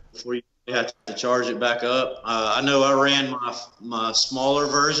 you have to charge it back up. I know I ran my smaller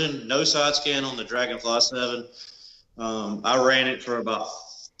version, no side scan on the Dragonfly 7. I ran it for about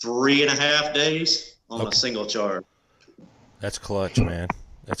 3.5 days on a single charge. That's clutch, man.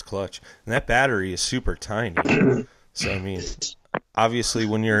 That's clutch. And that battery is super tiny. So I mean, obviously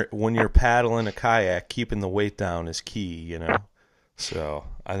when you're paddling a kayak, keeping the weight down is key, you know. So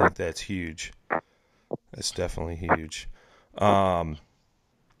I think that's huge. That's definitely huge.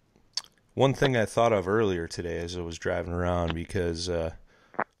 One thing I thought of earlier today as I was driving around, because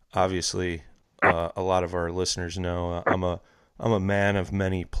obviously a lot of our listeners know I'm a man of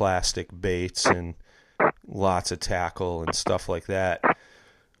many plastic baits and lots of tackle and stuff like that.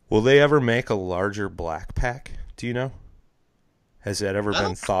 Will they ever make a larger black pack? Do you know? Has that ever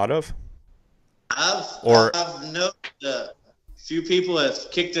been thought of? I've noticed a few people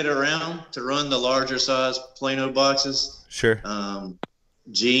have kicked it around to run the larger size Plano boxes. Sure.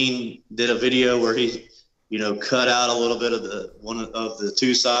 Gene did a video where he, cut out a little bit of one of the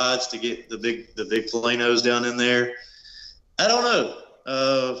two sides to get the big Planos down in there. I don't know.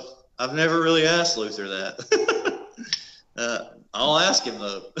 I've never really asked Luther that. I'll ask him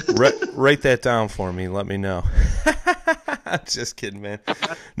though. Write that down for me. Let me know. Just kidding, man.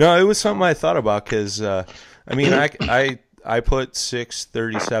 No, it was something I thought about because I mean I put 6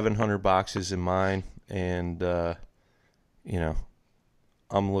 3,700 boxes in mine, and I'm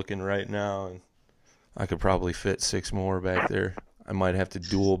looking right now, and I could probably fit 6 more back there. I might have to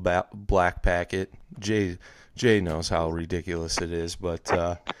dual black pack it. Jay knows how ridiculous it is, but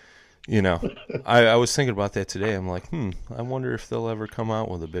I was thinking about that today. I'm like, I wonder if they'll ever come out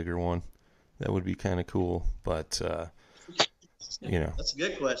with a bigger one. That would be kind of cool, but That's a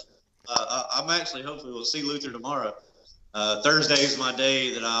good question. I'm actually hopefully we'll see Luther tomorrow. Thursday is my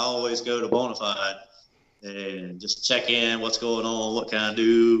day that I always go to Bonafide and just check in, what's going on, what can I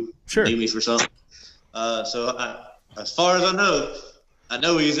do, sure. Need me for something. So as far as I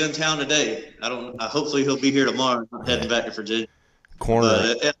know he's in town today. Hopefully he'll be here tomorrow. I'm heading back to Virginia.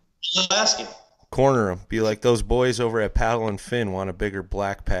 I'll ask him. Corner him. Be like, those boys over at Paddle and Fin want a bigger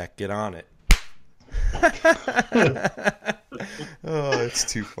black pack. Get on it. Oh, it's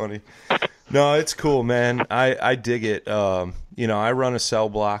too funny. No, it's cool, man. I dig it. I run a cell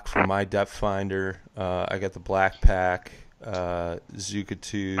block for my depth finder. I got the black pack, Zuka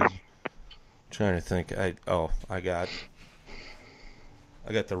tube. Trying to think. I got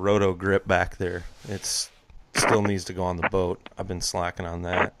the roto grip back there. It's still needs to go on the boat. I've been slacking on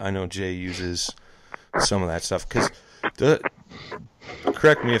that. I know Jay uses some of that stuff because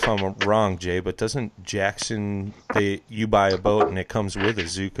correct me if I'm wrong, Jay, but doesn't Jackson you buy a boat and it comes with a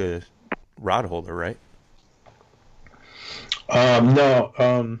Zuka rod holder, right? No.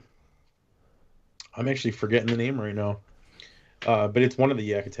 I'm actually forgetting the name right now. But it's one of the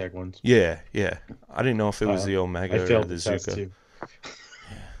Yak Attack ones. Yeah. I didn't know if it was the Omega or the Zuka. Too.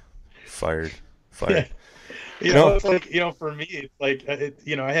 Fired. Yeah. It's like, for me, it's like, I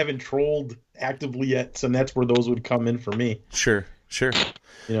haven't trolled actively yet, so that's where those would come in for me. Sure.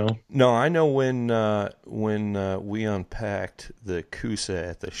 No, I know when we unpacked the Coosa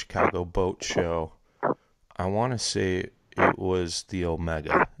at the Chicago Boat Show, I want to say it was the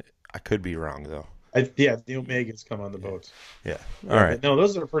Omega. I could be wrong, though. The Omegas come on the boats. Yeah. All right. No,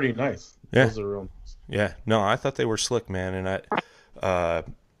 those are pretty nice. Yeah. Those are real nice. Yeah. No, I thought they were slick, man. And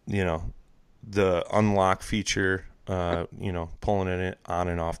the unlock feature, pulling it on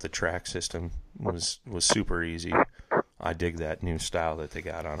and off the track system was super easy. I dig that new style that they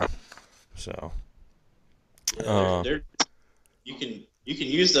got on them. So, you can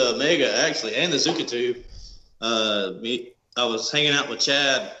use the Omega actually and the Zuka tube. I was hanging out with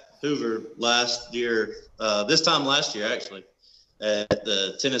Chad Hoover this time last year actually, at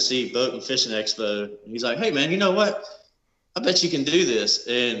the Tennessee Boat and Fishing Expo. And he's like, "Hey man, you know what? I bet you can do this."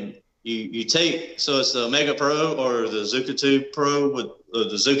 And you take, so it's the Omega Pro or the Zuka Tube Pro with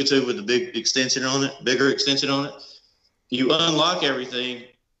the Zuka Tube with the bigger extension on it. You unlock everything,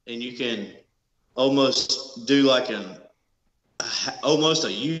 and you can almost do like almost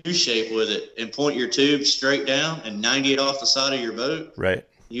a U shape with it, and point your tube straight down and 90 it off the side of your boat. Right.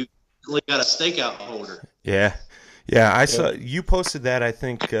 You got a stakeout holder. Yeah. I saw you posted that, I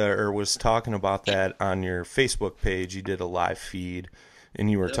think, or was talking about that on your Facebook page. You did a live feed, and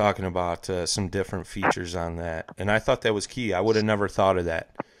you were talking about some different features on that, and I thought that was key. I would have never thought of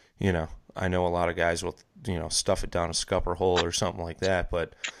that. I know a lot of guys will, stuff it down a scupper hole or something like that,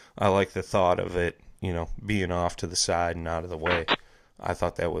 but I like the thought of it, being off to the side and out of the way. I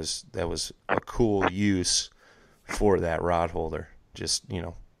thought that was a cool use for that rod holder. Just,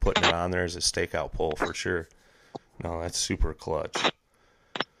 putting it on there as a stakeout pole for sure. No, that's super clutch.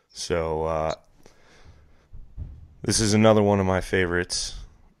 So this is another one of my favorites,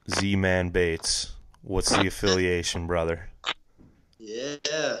 Z-Man Baits. What's the affiliation, brother?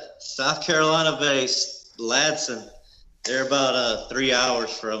 Yeah, South Carolina based, Ladson. They're about 3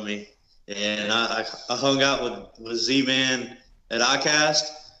 hours from me. And I hung out with Z-Man at ICAST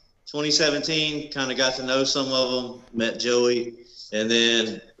 2017, kind of got to know some of them, met Joey, and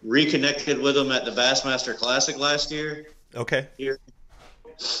then reconnected with them at the Bassmaster Classic last year. Okay. Here.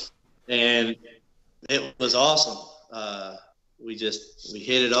 And it was awesome. We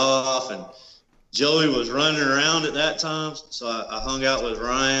hit it off, and Joey was running around at that time, so I hung out with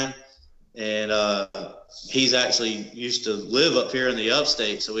Ryan, and he's actually used to live up here in the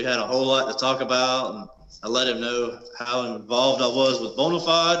upstate, so we had a whole lot to talk about, and I let him know how involved I was with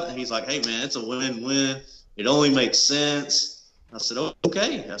Bonafide, and he's like, hey, man, it's a win-win. It only makes sense. I said,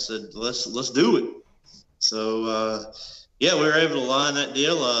 okay. I said, let's do it. So, we were able to line that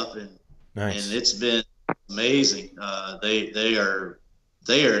deal up, and nice. And it's been amazing. They are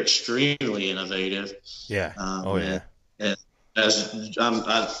extremely innovative. Yeah. Yeah. And as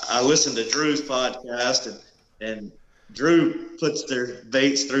I listened to Drew's podcast, and Drew puts their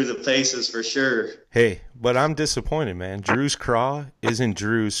baits through the paces for sure. Hey, but I'm disappointed, man. Drew's craw isn't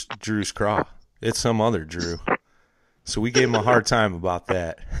Drew's craw. It's some other Drew. So we gave him a hard time about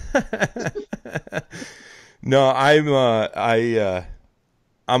that. No, I'm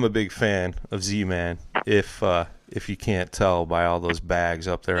a big fan of Z-Man. If you can't tell by all those bags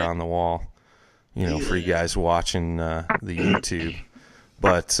up there on the wall, for you guys watching the YouTube.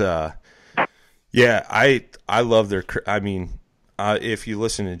 But I love their. I mean, if you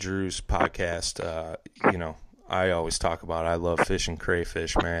listen to Drew's podcast, I always talk about I love fishing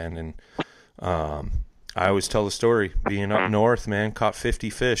crayfish, man, and I always tell the story. Being up north, man, caught 50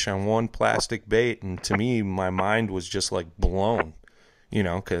 fish on one plastic bait, and to me, my mind was just like blown,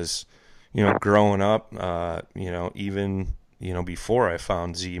 because, growing up, even, before I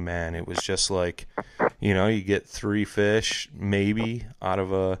found Z-Man, it was just like, you get 3 fish maybe out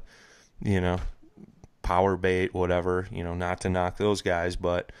of a, power bait, whatever, not to knock those guys,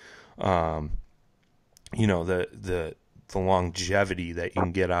 but, the longevity that you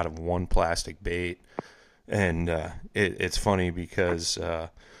can get out of one plastic bait. And it's funny because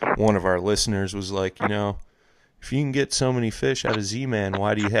one of our listeners was like, if you can get so many fish out of Z-Man,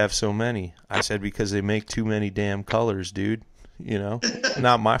 why do you have so many? I said, because they make too many damn colors, dude.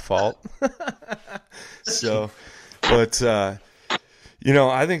 Not my fault. So, but, I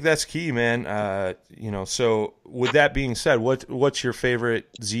think that's key, man. So with that being said, what's your favorite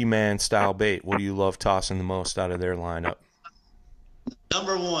Z-Man style bait? What do you love tossing the most out of their lineup?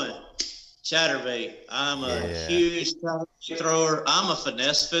 Number 1. Chatterbait. I'm a huge chatterbait thrower. I'm a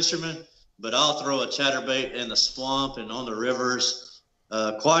finesse fisherman, but I'll throw a chatterbait in the swamp and on the rivers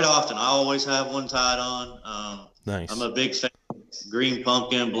quite often. I always have one tied on. Nice. I'm a big fan of green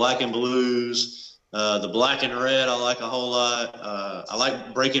pumpkin, black and blues, the black and red I like a whole lot. I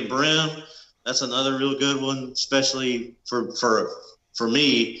like breaking brim. That's another real good one, especially for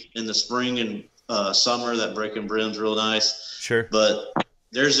me in the spring and summer. That breaking brim's real nice. Sure. But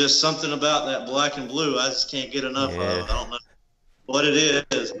there's just something about that black and blue I just can't get enough of. I don't know what it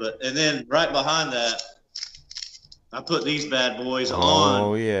is, and then right behind that, I put these bad boys on.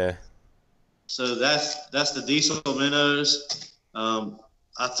 Oh yeah. So that's the diesel minnows.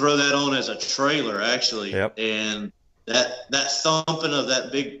 I throw that on as a trailer actually. Yep. And that thumping of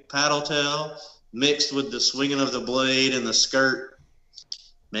that big paddle tail mixed with the swinging of the blade and the skirt,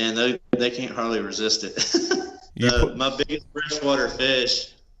 man, they can't hardly resist it. My biggest freshwater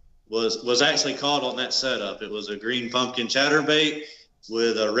fish was actually caught on that setup. It was a green pumpkin chatterbait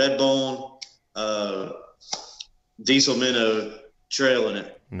with a red bone diesel minnow trailing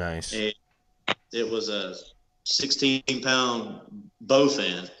it. Nice. And it was a 16-pound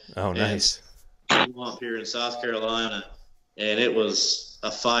bowfin. Oh, nice. Up here in South Carolina, and it was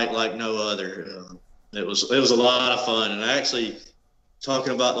a fight like no other. It was a lot of fun, and actually,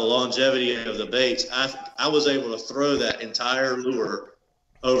 talking about the longevity of the baits, I was able to throw that entire lure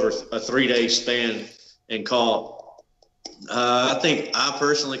over a 3-day span and caught. I think I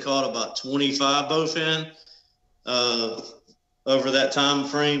personally caught about 25 bowfin over that time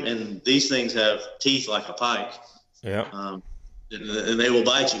frame, and these things have teeth like a pike. Yeah. And they will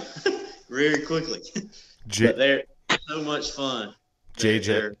bite you very quickly. But they're so much fun. Jay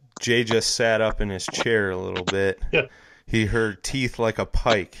just sat up in his chair a little bit. Yeah. He heard teeth like a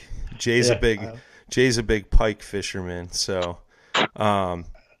pike. Jay's a big pike fisherman, so I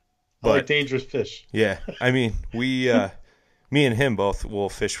like dangerous fish. Yeah. I mean, we me and him both will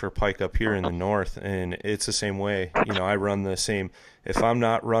fish for pike up here in the north, and it's the same way. I run the same. If I'm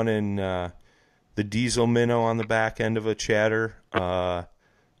not running the diesel minnow on the back end of a chatter,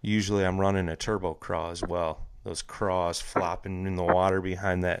 usually I'm running a turbo craw as well. Those craws flopping in the water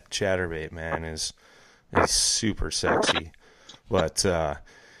behind that chatterbait, man, is super sexy. But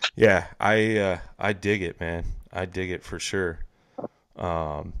yeah, I dig it, man. I dig it for sure.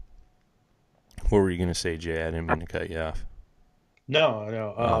 What were you gonna say, Jay? I didn't mean to cut you off.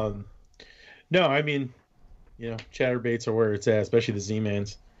 No. No, I mean, chatterbaits are where it's at, especially the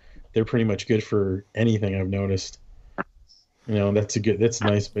Z-Mans. They're pretty much good for anything, I've noticed. That's a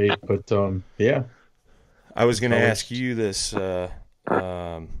nice bait. But yeah. I was gonna ask you this: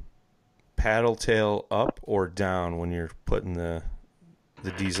 paddle tail up or down when you're putting the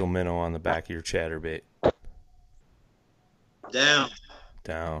diesel minnow on the back of your chatterbait? Down.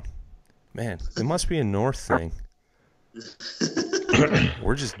 Man, it must be a north thing.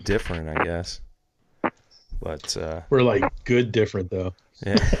 We're just different, I guess. But we're like good different, though.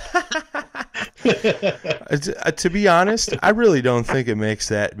 Yeah. To be honest, I really don't think it makes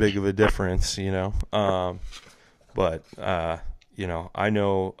that big of a difference, But I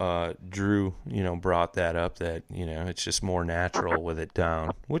know Drew, brought that up that it's just more natural with it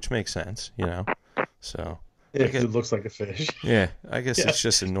down, which makes sense, So. Yeah, it looks like a fish. Yeah, I guess it's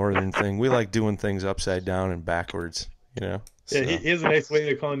just a northern thing. We like doing things upside down and backwards, So. Yeah, he has a nice way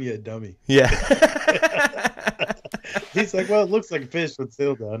of calling you a dummy. Yeah. He's like, well, it looks like a fish with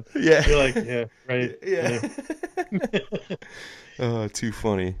sail down. Yeah. You're like, yeah, right. Yeah. Oh, too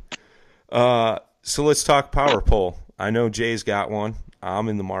funny. So let's talk power pole. I know Jay's got one. I'm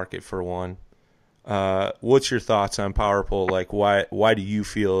in the market for one. What's your thoughts on power pole? Like, why do you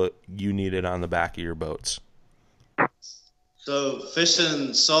feel you need it on the back of your boats? So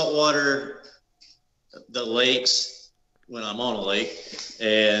fishing saltwater, the lakes, when I'm on a lake,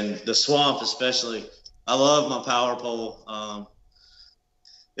 and the swamp especially, I love my power pole.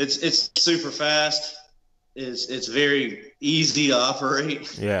 It's super fast. It's very easy to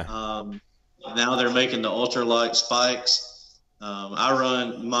operate. Yeah. Now they're making the ultralight spikes.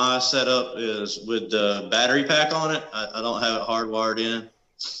 My setup is with the battery pack on it. I don't have it hardwired in.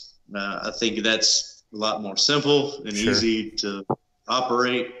 I think that's a lot more simple and easy to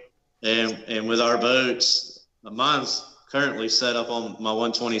operate. And with our boats, mine's currently set up on my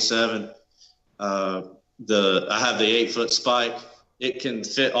 127. I have the 8-foot spike. It can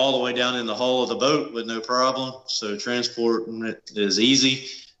fit all the way down in the hull of the boat with no problem. So transporting it is easy.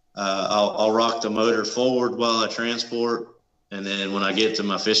 I'll rock the motor forward while I transport. And then when I get to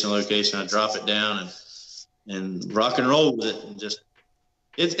my fishing location, I drop it down and rock and roll with it. And just,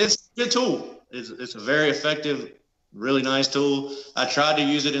 it's a good tool. It's a very effective, really nice tool. I tried to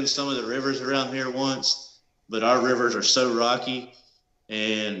use it in some of the rivers around here once, but our rivers are so rocky,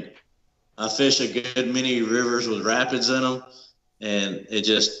 and I fish a good many rivers with rapids in them, and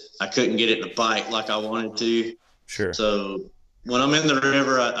I couldn't get it to bite like I wanted to. Sure. So when I'm in the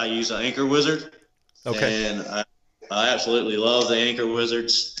river, I use an anchor wizard. Okay. And I absolutely love the anchor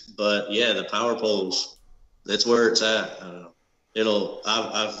wizards, but yeah, the power poles, that's where it's at.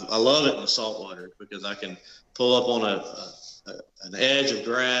 I love it in the saltwater because I can pull up on an edge of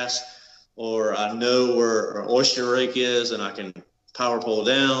grass, or I know where an oyster rake is, and I can power pole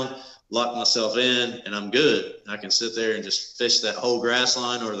down, lock myself in, and I'm good. I can sit there and just fish that whole grass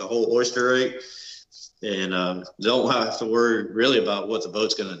line or the whole oyster rake, and don't have to worry really about what the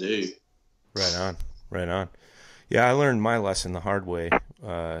boat's going to do. Right on. Yeah, I learned my lesson the hard way.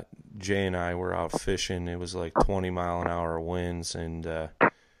 Jay and I were out fishing. It was like 20-mile-an-hour winds, and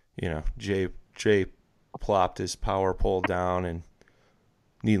Jay plopped his power pole down, and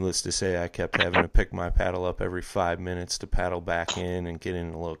needless to say, I kept having to pick my paddle up every 5 minutes to paddle back in and get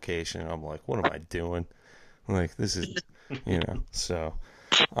in the location. I'm like, what am I doing? I'm like, this is, so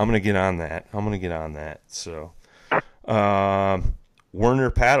I'm going to get on that. So, Werner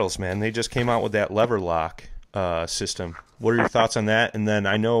Paddles, man, they just came out with that lever lock system. What are your thoughts on that? And then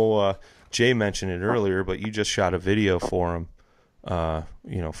I know Jay mentioned it earlier, but you just shot a video for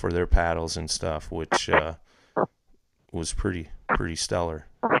them, for their paddles and stuff, which was pretty stellar.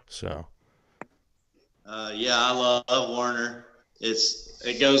 So, yeah, I love Werner.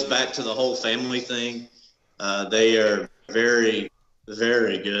 It goes back to the whole family thing. They are very,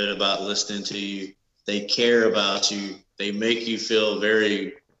 very good about listening to you. They care about you. They make you feel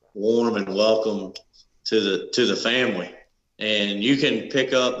very warm and welcome to the family. And you can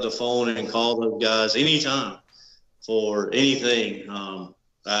pick up the phone and call those guys anytime for anything.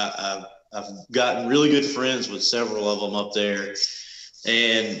 I've gotten really good friends with several of them up there,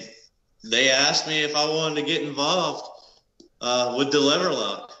 and they asked me if I wanted to get involved. with the lever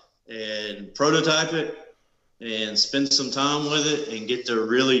lock and prototype it and spend some time with it and get to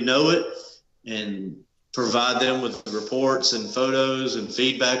really know it and provide them with reports and photos and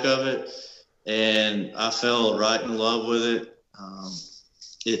feedback of it. And I fell right in love with it.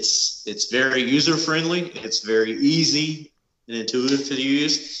 It's very user friendly. It's very easy and intuitive to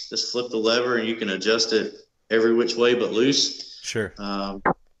use. Just flip the lever and you can adjust it every which way but loose. Sure. I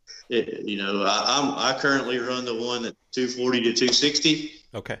currently run the one at 240 to 260.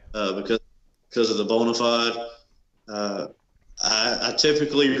 Okay. Because of the Bonafide. I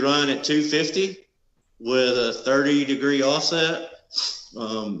typically run at 250 with a 30-degree offset.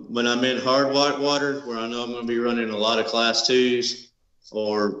 When I'm in hard white water, where I know I'm going to be running a lot of class 2s,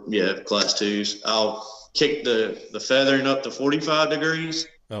 class 2s, I'll kick the feathering up to 45 degrees.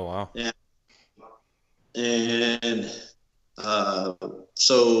 Oh, wow.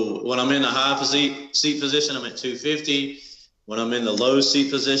 So when I'm in the high seat position, I'm at 250. When I'm in the low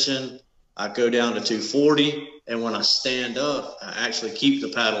seat position, I go down to 240. And when I stand up, I actually keep the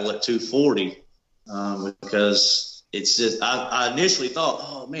paddle at 240 because it's just, I initially thought,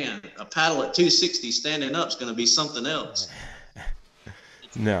 oh man, a paddle at 260 standing up is going to be something else.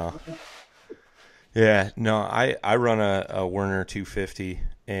 No. Yeah, no, I run a Werner 250,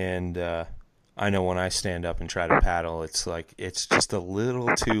 and I know when I stand up and try to paddle, it's just a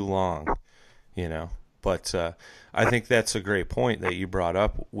little too long, But I think that's a great point that you brought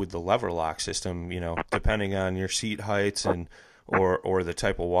up with the lever lock system. Depending on your seat heights and or the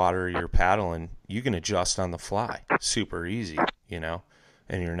type of water you're paddling, you can adjust on the fly, super easy, and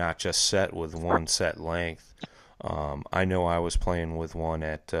you're not just set with one set length. I know I was playing with one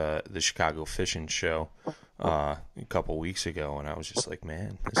at the Chicago Fishing Show a couple weeks ago, and I was just like,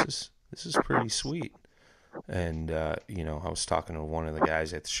 man, this is pretty sweet. And I was talking to one of the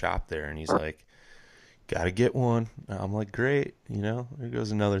guys at the shop there, and he's like, got to get one. I'm like, great, there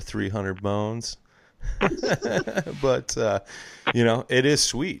goes another 300 bones. But it is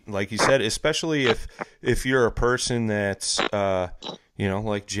sweet, like you said, especially if you're a person that's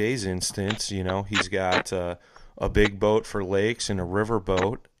like Jay's instance, he's got a big boat for lakes and a river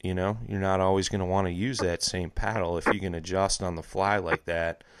boat. You're not always going to want to use that same paddle. If you can adjust on the fly like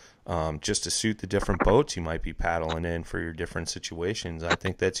that, just to suit the different boats you might be paddling in for your different situations, I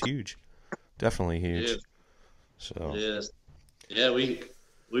think that's huge. Definitely huge. Yeah. So yes, yeah, we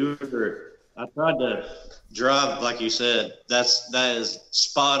were. I tried to drive, like you said. That is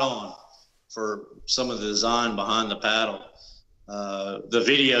spot on for some of the design behind the paddle. The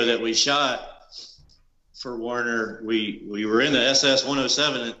video that we shot for Werner, we were in the SS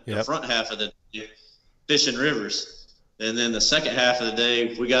 107 in the front half of the day, fishing rivers, and then the second half of the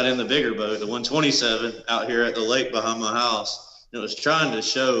day we got in the bigger boat, the 127, out here at the lake behind my house. And it was trying to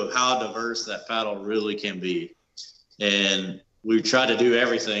show how diverse that paddle really can be. And we tried to do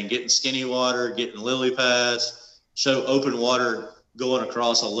everything, getting skinny water, getting lily pads, show open water going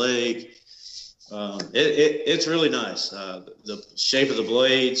across a lake. It's really nice. The shape of the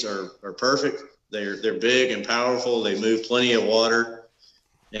blades are perfect. They're big and powerful. They move plenty of water.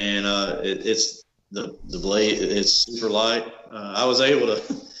 And it's the blade, it's super light. I was able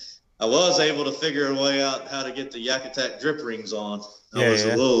to figure a way out how to get the Yak Attack drip rings on.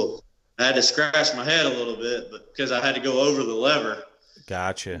 I had to scratch my head a little bit, but because I had to go over the lever.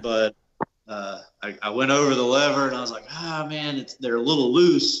 Gotcha. But I went over the lever and I was like, man, they're a little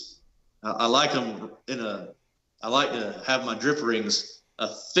loose. I like them I like to have my drip rings a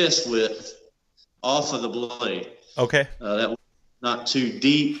fist width off of the blade. Okay. That not too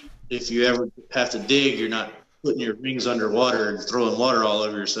deep. If you ever have to dig, you're not putting your rings underwater and throwing water all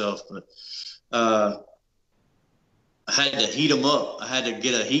over yourself. But I had to heat them up. I had to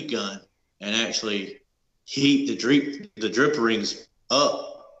get a heat gun and actually heat the drip rings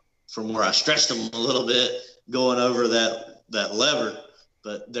up from where I stretched them a little bit going over that lever.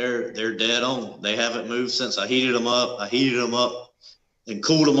 But they're dead on. They haven't moved since I heated them up. I heated them up and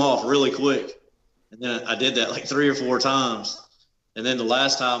cooled them off really quick. And then I did that like 3 or 4 times. And then the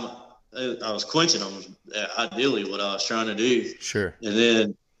last time I was quenching them, ideally what I was trying to do. Sure. And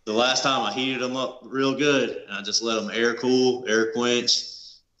then the last time I heated them up real good, and I just let them air cool, air quench,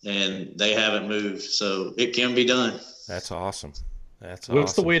 and they haven't moved. So it can be done. That's awesome.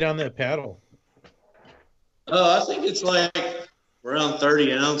 What's the weight on that paddle? I think it's like around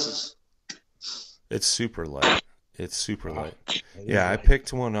 30 ounces. It's super light. Yeah, I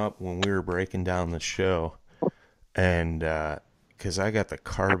picked one up when we were breaking down the show, and because I got the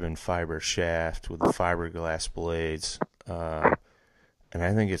carbon fiber shaft with the fiberglass blades, and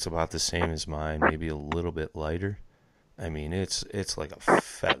I think it's about the same as mine, maybe a little bit lighter. I mean, it's like a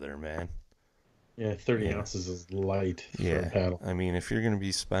feather, man. Yeah, 30 ounces is light for a paddle. I mean, if you're going to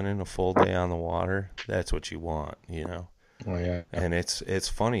be spending a full day on the water, that's what you want, you know. Oh yeah. And it's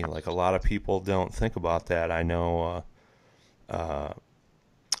funny, like a lot of people don't think about that. I know I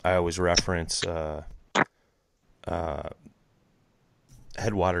always reference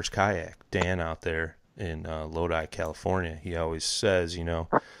Headwaters Kayak, Dan out there in Lodi, California. He always says, you know,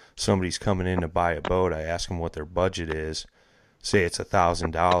 somebody's coming in to buy a boat. I ask them what their budget is. Say it's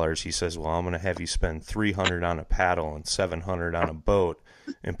 $1,000. He says, well, I'm going to have you spend $300 on a paddle and $700 on a boat.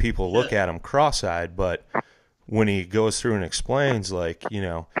 And people look at him cross-eyed, but when he goes through and explains, like, you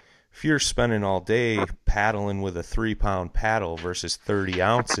know, if you're spending all day paddling with a 3-pound paddle versus 30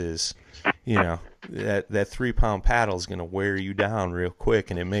 ounces, you know, that 3-pound paddle is going to wear you down real quick,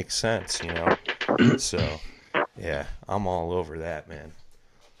 and it makes sense, you know. So, yeah, I'm all over that, man.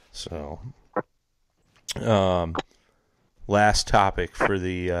 So, last topic for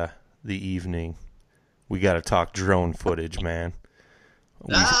the evening, we got to talk drone footage, man.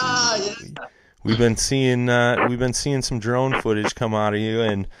 We've been seeing some drone footage come out of you,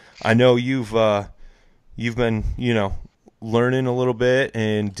 and I know you've been, you know, learning a little bit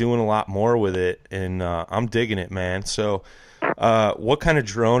and doing a lot more with it, and I'm digging it, man. So, what kind of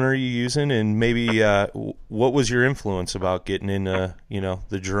drone are you using, and maybe what was your influence about getting into, you know,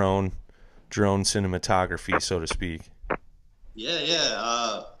 the drone cinematography, so to speak?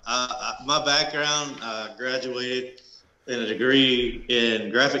 Yeah. My background, I graduated in a degree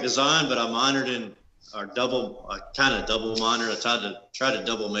in graphic design, but I minored in kind of double minor. I tried to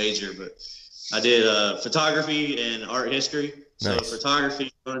double major, but I did photography and art history. So Nice.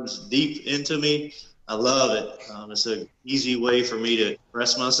 photography runs deep into me. I love it. It's an easy way for me to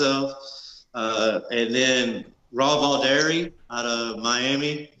express myself. And then Rob Alderi out of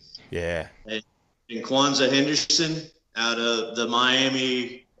Miami. Yeah. And Kwanzaa Henderson out of the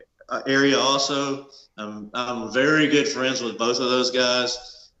Miami area also. I'm very good friends with both of those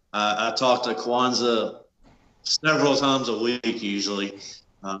guys. I talk to Kwanzaa several times a week usually.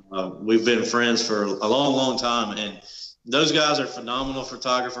 We've been friends for a long, long time, and those guys are phenomenal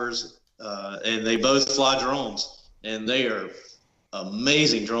photographers, and they both fly drones, and they are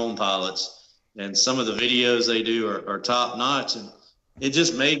amazing drone pilots, and some of the videos they do are top notch, and it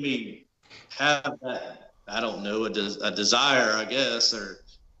just made me have that, I don't know, a desire, I guess, or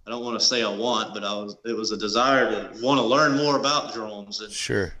I don't want to say I want, but it was a desire to want to learn more about drones. And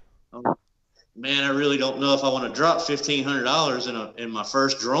Sure. Man, I really don't know if I want to drop $1,500 in my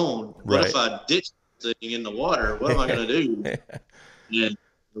first drone. What Right. if I ditch the thing in the water? What am I going to do? And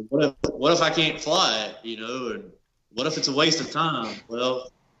what if I can't fly it? You know, and what if it's a waste of time?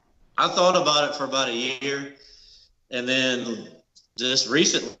 Well, I thought about it for about a year, and then just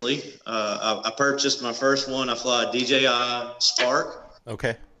recently, I purchased my first one. I fly a DJI Spark.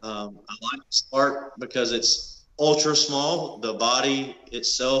 Okay. I like Spark because it's ultra small. The body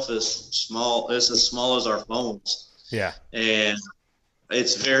itself is small. It's as small as our phones. Yeah. And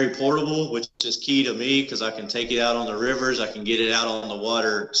it's very portable, which is key to me because I can take it out on the rivers. I can get it out on the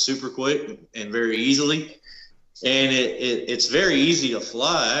water super quick and very easily. And it's very easy to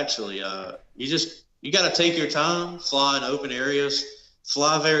fly, actually. You got to take your time, fly in open areas,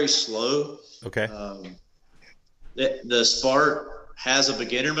 fly very slow. Okay. The Spark has a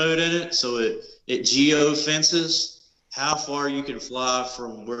beginner mode in it, so it geo-fences how far you can fly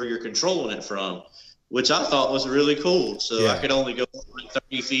from where you're controlling it from, which I thought was really cool. So yeah. I could only go like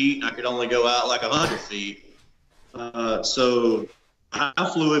 30 feet, and I could only go out like 100 feet. So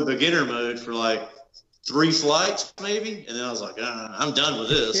I flew in beginner mode for like 3 flights maybe, and then I was like, I'm done with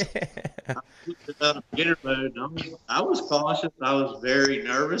this. I flew out of beginner mode, and I was cautious. I was very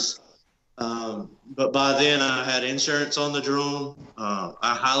nervous. But by then I had insurance on the drone.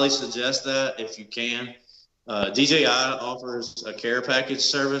 I highly suggest that if you can. DJI offers a care package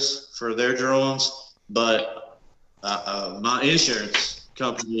service for their drones, but my insurance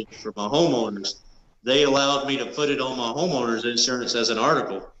company for my homeowners, they allowed me to put it on my homeowner's insurance as an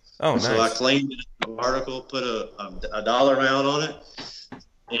article. Oh, nice. So I claimed it as an article, put a dollar amount on it,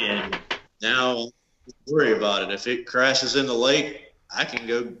 and now don't worry about it. If it crashes in the lake, I can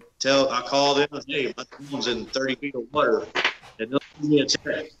go I call them, hey, my drone's in 30 feet of water, and they'll give me a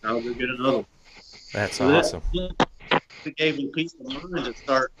check. I'll go get another one. That's awesome. It gave me peace of mind to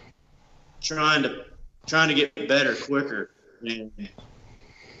start trying to get better quicker. And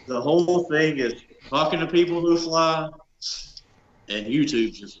the whole thing is talking to people who fly, and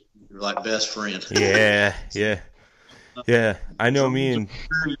YouTube just your like best friend. Yeah. I know me and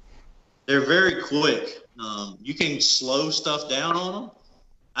they're very quick. You can slow stuff down on them.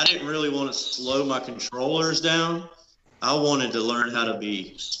 I didn't really want to slow my controllers down I wanted to learn how to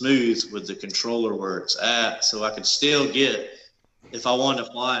be smooth with the controller where it's at, so I could still get, if I wanted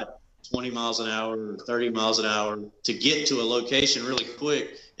to fly at 20 miles an hour or 30 miles an hour, to get to a location really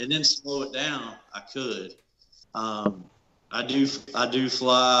quick and then slow it down, I could. I do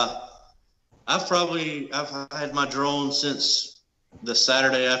fly. I've had my drone since the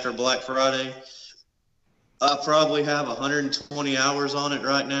Saturday after Black Friday. I probably have 120 hours on it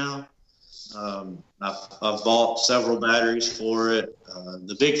right now. I've bought several batteries for it.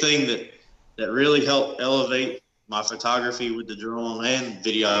 The big thing that really helped elevate my photography with the drone and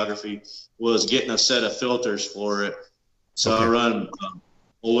videography was getting a set of filters for it. So okay. I run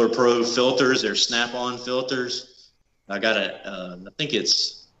Polar Pro filters. They're snap-on filters. I got I think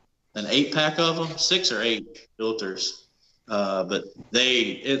it's an 8-pack of them, 6 or 8 filters. But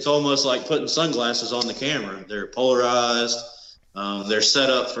it's almost like putting sunglasses on the camera. They're polarized. They're set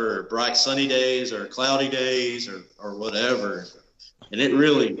up for bright sunny days or cloudy days or whatever. And it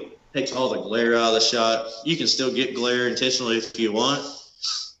really takes all the glare out of the shot. You can still get glare intentionally if you want.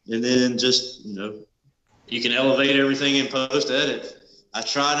 And then just, you can elevate everything in post-edit. I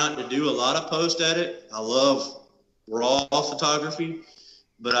try not to do a lot of post-edit. I love raw photography,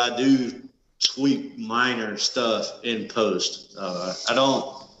 but I do tweak minor stuff in post.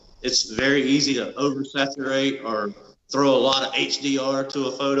 It's very easy to oversaturate or throw a lot of HDR to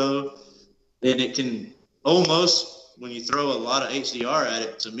a photo. And it can almost, when you throw a lot of HDR at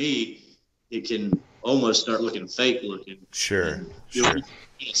it, to me, it can almost start looking fake looking. Sure. You'll get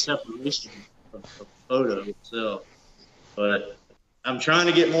a separation of the photo itself. But I'm trying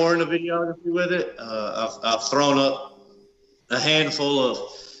to get more into videography with it. I've thrown up a handful of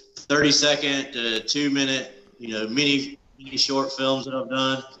 30-second to 2-minute, mini short films that I've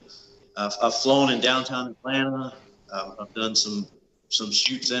done. I've flown in downtown Atlanta. I've done some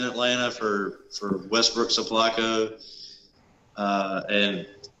shoots in Atlanta for Westbrook Supply Co. And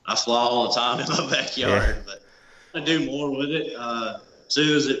I fly all the time in my backyard, but I do more with it. As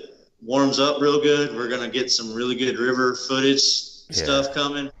soon as it warms up real good, we're going to get some really good river footage stuff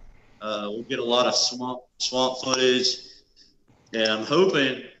coming. We'll get a lot of swamp footage. And I'm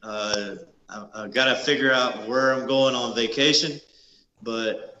hoping I've got to figure out where I'm going on vacation,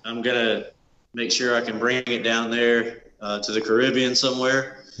 but I'm going to make sure I can bring it down there to the Caribbean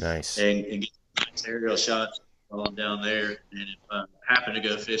somewhere. Nice. And get nice aerial shots while I'm down there. And if I happen to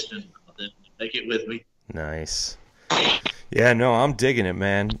go fishing, I'll then take it with me. Nice. Yeah, no, I'm digging it,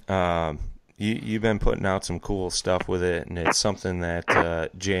 man. You've been putting out some cool stuff with it, and it's something that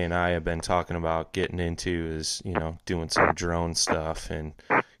Jay and I have been talking about getting into is, doing some drone stuff. And,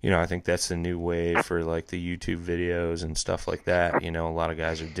 I think that's the new wave for, like, the YouTube videos and stuff like that. A lot of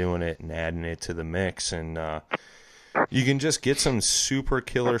guys are doing it and adding it to the mix. And you can just get some super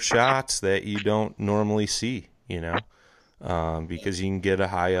killer shots that you don't normally see, because you can get a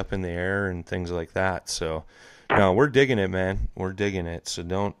high up in the air and things like that. So, no, we're digging it, man. We're digging it. So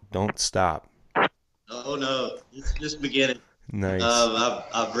don't stop. Oh no, it's just beginning. Nice.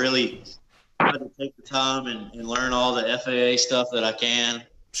 I've really tried to take the time and learn all the FAA stuff that I can.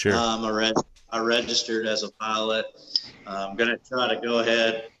 Sure. I registered as a pilot. I'm gonna try to go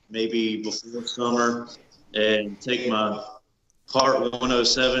ahead maybe before summer and take my Part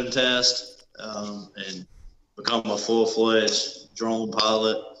 107 test and become a full-fledged drone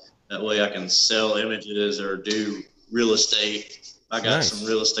pilot. That way I can sell images or do real estate. I got some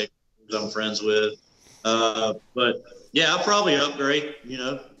real estate I'm friends with. But yeah, I'll probably upgrade,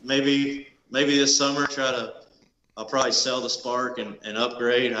 maybe this summer I'll probably sell the Spark and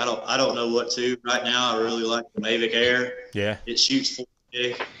upgrade. I don't know what to. Right now I really like the Mavic Air. Yeah. It shoots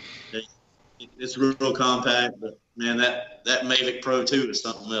 4K. It's real compact, but man, that Mavic Pro 2 is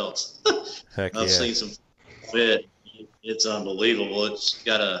something else. Heck I've seen some fit. It's unbelievable. It's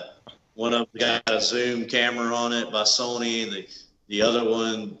got one of them got a zoom camera on it by Sony, and the other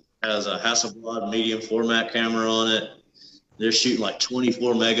one has a Hasselblad medium format camera on it. They're shooting like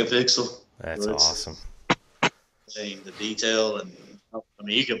 24 megapixel. That's awesome. The detail, and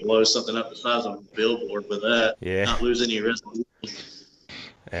you could blow something up the size of a billboard with that. Yeah. Not lose any resolution.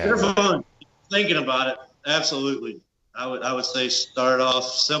 Yeah. They're fun. Thinking about it, absolutely. I would say start off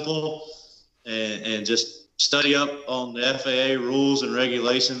simple and just study up on the FAA rules and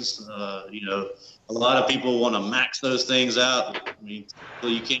regulations. A lot of people want to max those things out. You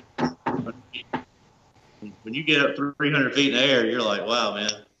can't. When you get up 300 feet in the air, you're like, wow, man,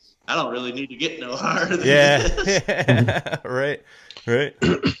 I don't really need to get no higher than this. Yeah. Right.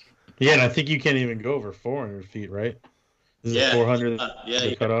 Yeah, and I think you can't even go over 400 feet, right? This is 400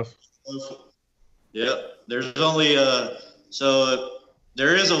 the cutoff? Yeah. There's only so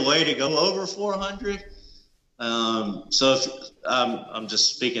there is a way to go over 400. So if I'm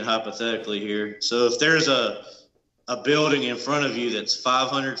just speaking hypothetically here. So if there's a building in front of you that's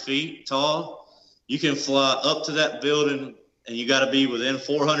 500 feet tall, you can fly up to that building, and you got to be within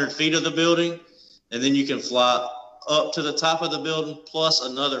 400 feet of the building, and then you can fly up to the top of the building plus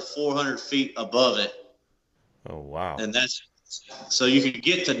another 400 feet above it. Oh, wow. And that's so you could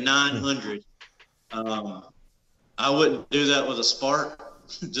get to 900. I wouldn't do that with a Spark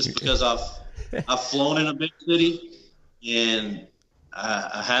just because I've flown in a big city, and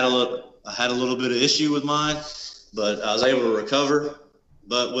I had a little bit of issue with mine, but I was able to recover.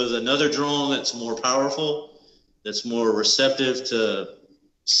 But with another drone that's more powerful, that's more receptive to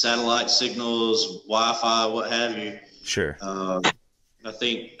satellite signals, Wi-Fi, what have you. Sure. I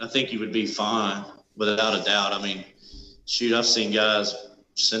think you would be fine without a doubt. I mean, shoot, I've seen guys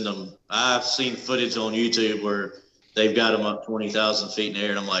send them. I've seen footage on YouTube where they've got them up 20,000 feet in the air,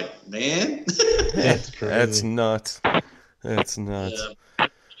 and I'm like, man, That's crazy. That's nuts. That's nuts. Yeah.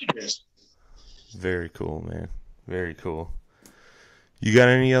 Very cool, man. Very cool. You got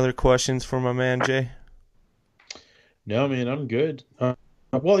any other questions for my man, Jay? No, man, I'm good.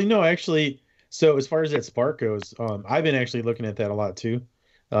 Well, actually, so as far as that Spark goes, I've been actually looking at that a lot too,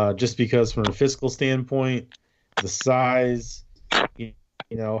 just because from a fiscal standpoint, the size,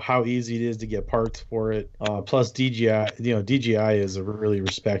 how easy it is to get parts for it. Plus DJI, DJI is a really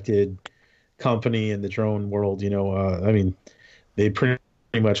respected company in the drone world. I mean, they pretty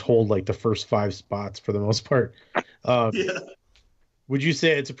much hold like the first 5 spots for the most part. Yeah. Would you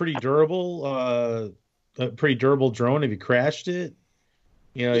say it's a pretty durable drone? Have you crashed it?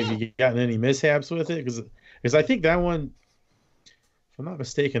 Have you gotten any mishaps with it? Because I think that one, if I'm not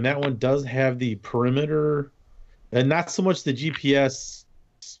mistaken, that one does have the perimeter, and not so much the GPS,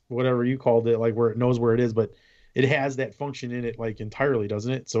 whatever you called it, like where it knows where it is, but it has that function in it like entirely,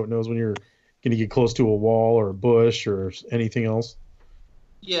 doesn't it? So it knows when you're going to get close to a wall or a bush or anything else.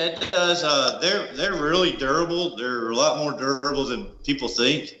 Yeah, it does. They're really durable. They're a lot more durable than people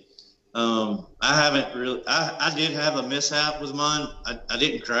think. I did have a mishap with mine. I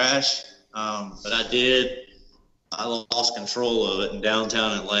didn't crash, but I lost control of it in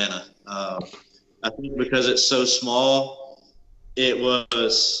downtown Atlanta. I think because it's so small, it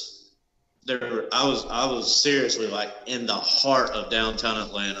was there. I was seriously like in the heart of downtown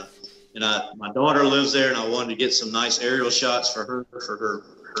Atlanta. And my daughter lives there, and I wanted to get some nice aerial shots for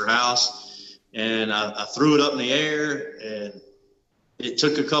her house. And I threw it up in the air, and it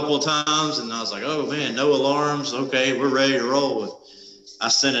took a couple of times, and I was like, oh man, no alarms. Okay, we're ready to roll. I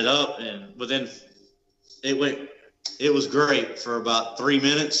sent it up, and it was great for about 3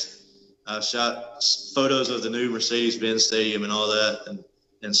 minutes. I shot photos of the new Mercedes-Benz Stadium and all that,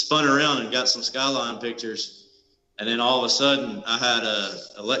 and spun around and got some skyline pictures. And then all of a sudden, I had a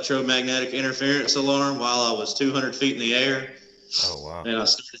electromagnetic interference alarm while I was 200 feet in the air. Oh, wow. And I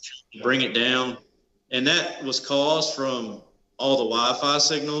started to bring it down. And that was caused from all the Wi-Fi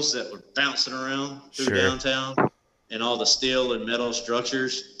signals that were bouncing around through downtown and all the steel and metal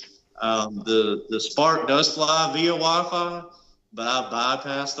structures. The Spark does fly via Wi-Fi, but I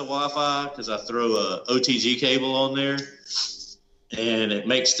bypass the Wi-Fi because I throw a OTG cable on there, and it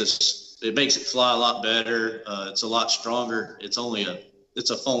makes it fly a lot better. It's a lot stronger. It's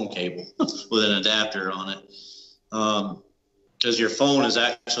a phone cable with an adapter on it. Because your phone is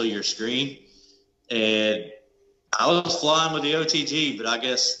actually your screen. And I was flying with the OTG, but I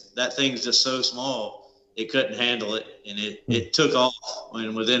guess that thing's just so small, it couldn't handle it. And it took off.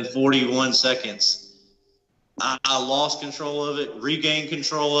 And within 41 seconds, I lost control of it, regained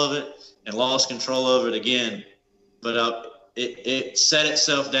control of it, and lost control of it again. But it set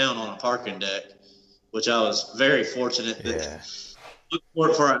itself down on a parking deck, which I was very fortunate that looked for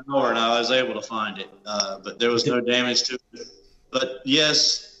it for an hour, and I was able to find it. But there was no damage to it. But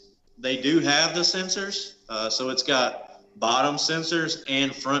yes, they do have the sensors. So it's got bottom sensors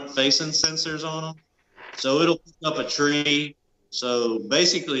and front facing sensors on them. So it'll pick up a tree. So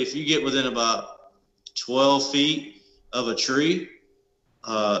basically, if you get within about 12 feet of a tree,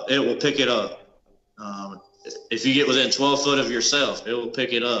 it will pick it up. If you get within 12 foot of yourself, it will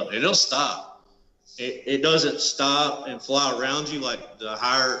pick it up, and it'll stop. It doesn't stop and fly around you like the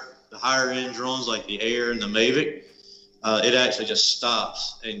higher end drones like the Air and the Mavic. It actually just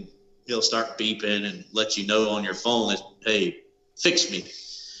stops, and it'll start beeping and let you know on your phone that, hey, fix me.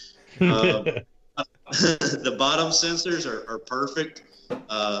 The bottom sensors are perfect.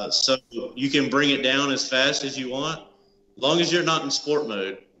 So you can bring it down as fast as you want, as long as you're not in sport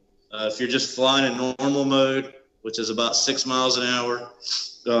mode. If you're just flying in normal mode, which is about 6 miles an hour,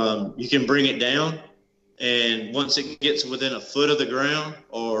 you can bring it down, And once it gets within a foot of the ground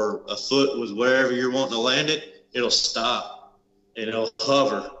or a foot with wherever you're wanting to land it, it'll stop and it'll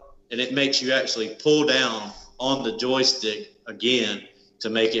hover. And it makes you actually pull down on the joystick again to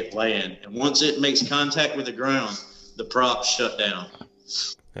make it land. And once it makes contact with the ground, the props shut down.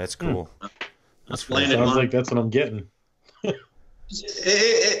 That's cool. Sounds like that's what I'm getting.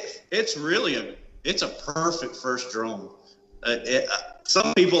 It's really it's a perfect first drone.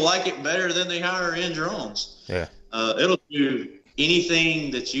 Some people like it better than they hire in drones. Yeah. It'll do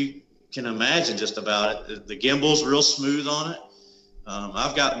anything that you can imagine just about it. The gimbal's real smooth on it.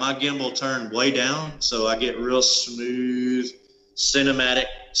 I've got my gimbal turned way down, so I get real smooth cinematic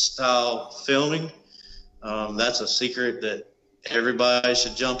style filming. That's a secret that everybody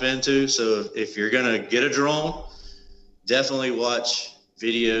should jump into. So if you're going to get a drone, definitely watch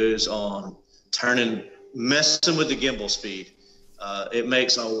videos on messing with the gimbal speed. It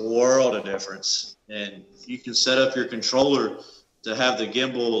makes a world of difference. And you can set up your controller to have the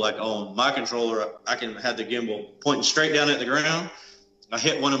gimbal, like on my controller, I can have the gimbal pointing straight down at the ground. I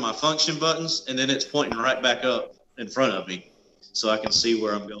hit one of my function buttons, and then it's pointing right back up in front of me, so I can see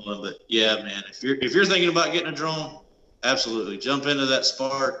where I'm going. But yeah, man, if you're thinking about getting a drone, absolutely jump into that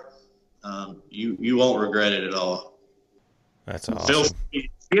Spark. You won't regret it at all. That's awesome. If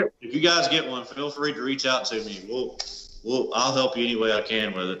you guys get one, feel free to reach out to me. I'll help you any way I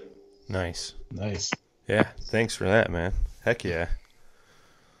can with it. Nice. Yeah, thanks for that, man. Heck yeah.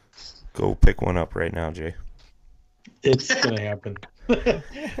 Go pick one up right now, Jay. It's gonna happen.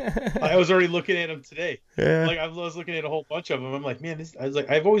 I was already looking at them today. Yeah. Like I was looking at a whole bunch of them. I'm like, man,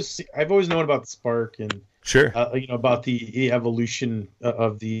 I've always known about the Spark and sure, about the evolution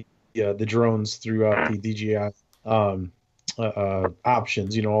of the drones throughout the DJI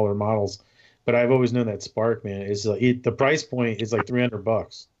options, all their models. But I've always known that Spark, man, is the price point is like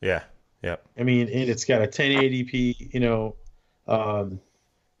 $300. Yeah. Yep. I mean, and it's got a 1080p,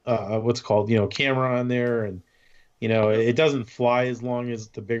 what's called, camera on there, and it doesn't fly as long as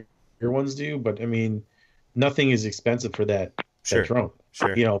the bigger ones do, but I mean, nothing is expensive for that drone.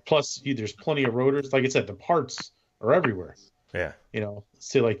 Sure. Plus there's plenty of rotors. Like I said, the parts are everywhere. Yeah.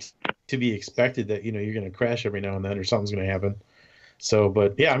 So to be expected that, you're going to crash every now and then or something's going to happen. So,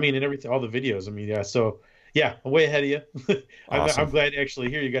 but yeah, I mean, and everything, all the videos, I mean, yeah. So yeah, I'm way ahead of you. Awesome. I'm glad to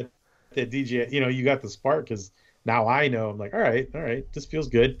actually hear you got that DJ, you got the Spark, because now I know. I'm like, all right, this feels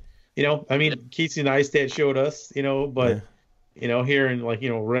good. I mean, Casey Neistat showed us, but hearing like,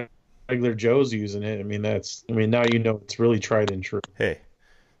 regular Joe's using it. I mean, now it's really tried and true. Hey,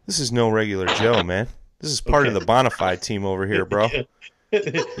 this is no regular Joe, man. This is part of the Bonafide team over here, bro.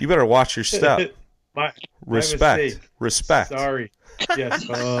 You better watch your step. Respect. Sorry. Yes.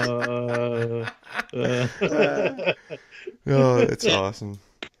 Oh, that's awesome.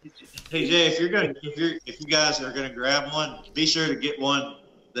 Hey Jay, if you guys are gonna grab one, be sure to get one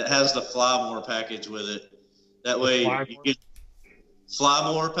that has the Fly More package with it. That way you get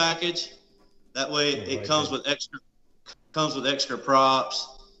Fly More package. That way it comes with extra props.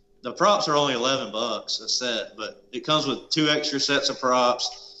 The props are only $11 a set, but it comes with 2 extra sets of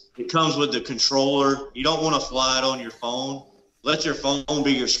props. It comes with the controller. You don't want to fly it on your phone. Let your phone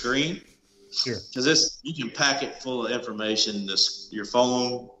be your screen. Sure. Because you can pack it full of information. Your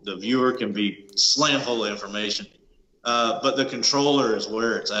phone, the viewer can be slam full of information. But the controller is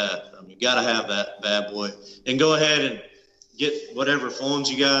where it's at. I mean, you got to have that bad boy. And go ahead and get whatever phones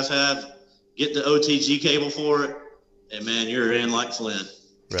you guys have. Get the OTG cable for it. And, man, you're in like Flint.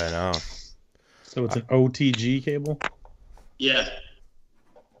 Right on. So it's an OTG cable? Yeah.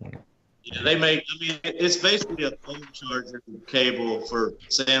 Yeah, they make. I mean, it's basically a phone charger cable for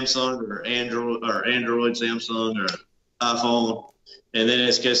Samsung or Android, Samsung or iPhone, and then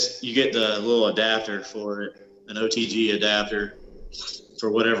it's just you get the little adapter for it, an OTG adapter for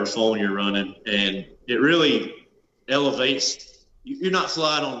whatever phone you're running, and it really elevates. You're not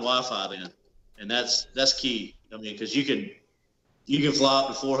flying on Wi-Fi then, and that's key. I mean, because you can fly up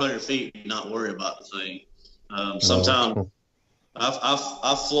to 400 feet and not worry about the thing. Sometimes.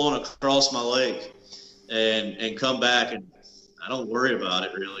 I've flown across my lake and come back, and I don't worry about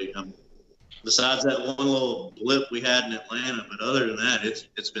it really. Besides that one little blip we had in Atlanta, but other than that,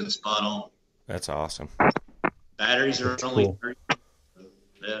 it's been spot on. That's awesome. Batteries are only 30.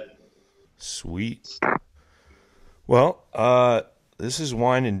 Yeah. Sweet. Well, this is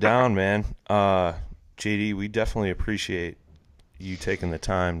winding down, man. JD, we definitely appreciate you taking the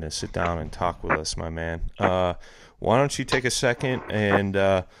time to sit down and talk with us, my man. Why don't you take a second and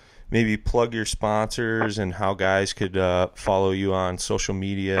maybe plug your sponsors and how guys could follow you on social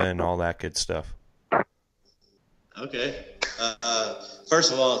media and all that good stuff? Okay.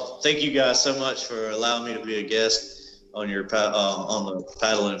 first of all, thank you guys so much for allowing me to be a guest on your on the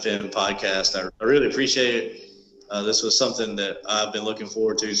Paddle and Fin podcast. I really appreciate it. This was something that I've been looking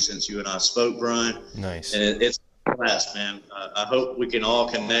forward to since you and I spoke, Brian. Nice. And it's a blast, man. I hope we can all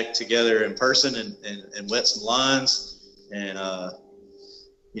connect together in person and wet some lines and,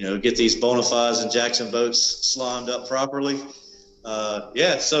 get these Bonafides and Jackson boats slimed up properly.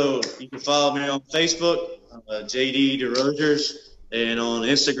 So you can follow me on Facebook, JD Desrosiers, and on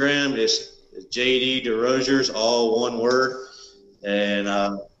Instagram it's JD Desrosiers, all one word. And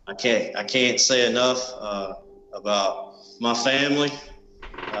I can't say enough about my family,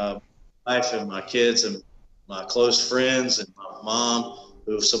 my wife and my kids and my close friends and my mom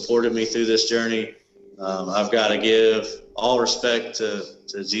who have supported me through this journey. I've got to give all respect to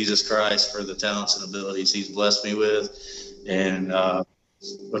Jesus Christ for the talents and abilities he's blessed me with. And, of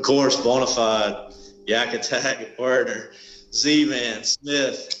course, Bonafide, Yak Attack, Werner, Z-Man,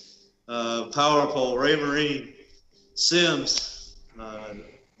 Smith, Power Pole, Ray Marine, Sims,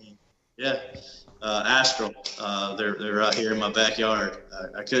 Astral. They're right here in my backyard.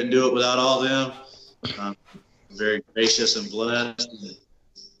 I couldn't do it without all them. I'm very gracious and blessed.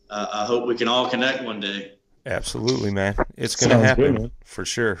 I hope we can all connect one day. Absolutely, man. It's going to happen. Good, for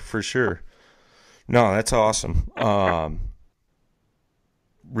sure. No, that's awesome.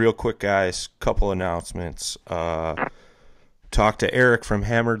 Real quick, guys, couple announcements. Talk to Eric from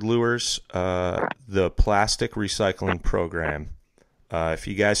Hammered Lures, the plastic recycling program. If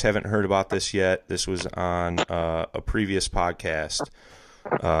you guys haven't heard about this yet, this was on a previous podcast.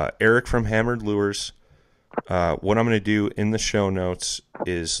 Eric from Hammered Lures. What I'm going to do in the show notes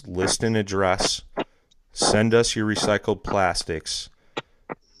is list an address. Send us your recycled plastics.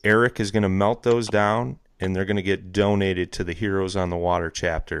 Eric is going to melt those down, and they're going to get donated to the Heroes on the Water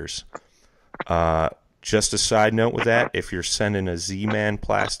chapters. Just a side note with that, if you're sending a Z-Man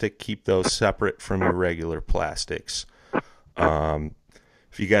plastic, keep those separate from your regular plastics.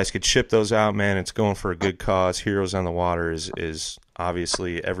 If you guys could ship those out, man, it's going for a good cause. Heroes on the Water is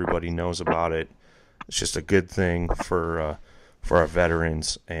obviously, everybody knows about it. It's just a good thing for our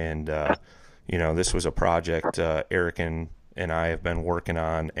veterans. And, this was a project Eric and I have been working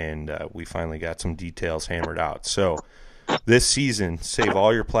on, and we finally got some details hammered out. So this season, save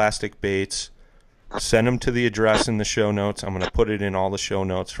all your plastic baits. Send them to the address in the show notes. I'm going to put it in all the show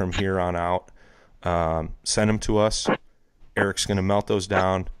notes from here on out. Send them to us. Eric's going to melt those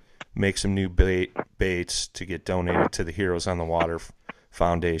down, make some new baits to get donated to the Heroes on the Water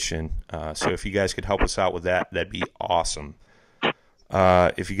Foundation. So if you guys could help us out with that, that'd be awesome.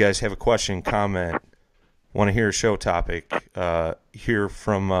 If you guys have a question, comment, want to hear a show topic, hear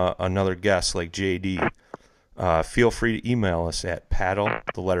from another guest like JD, feel free to email us at paddle,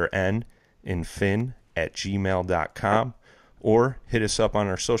 the letter N, in fin@gmail.com, or hit us up on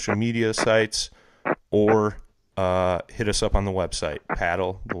our social media sites, or hit us up on the website,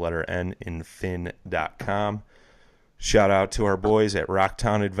 paddle, the letter N, in fin.com. Shout out to our boys at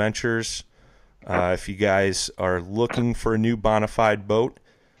Rocktown Adventures. If you guys are looking for a new Bonafide boat,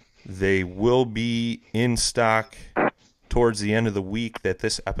 they will be in stock towards the end of the week that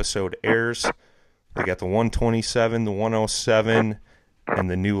this episode airs. They got the 127, the 107, and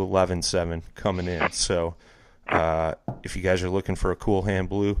the new 11.7 coming in. So if you guys are looking for a cool hand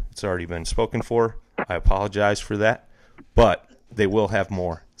blue, it's already been spoken for. I apologize for that, but they will have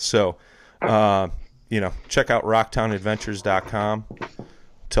more. So, check out rocktownadventures.com.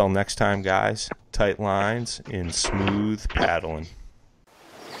 Till next time, guys, tight lines and smooth paddling.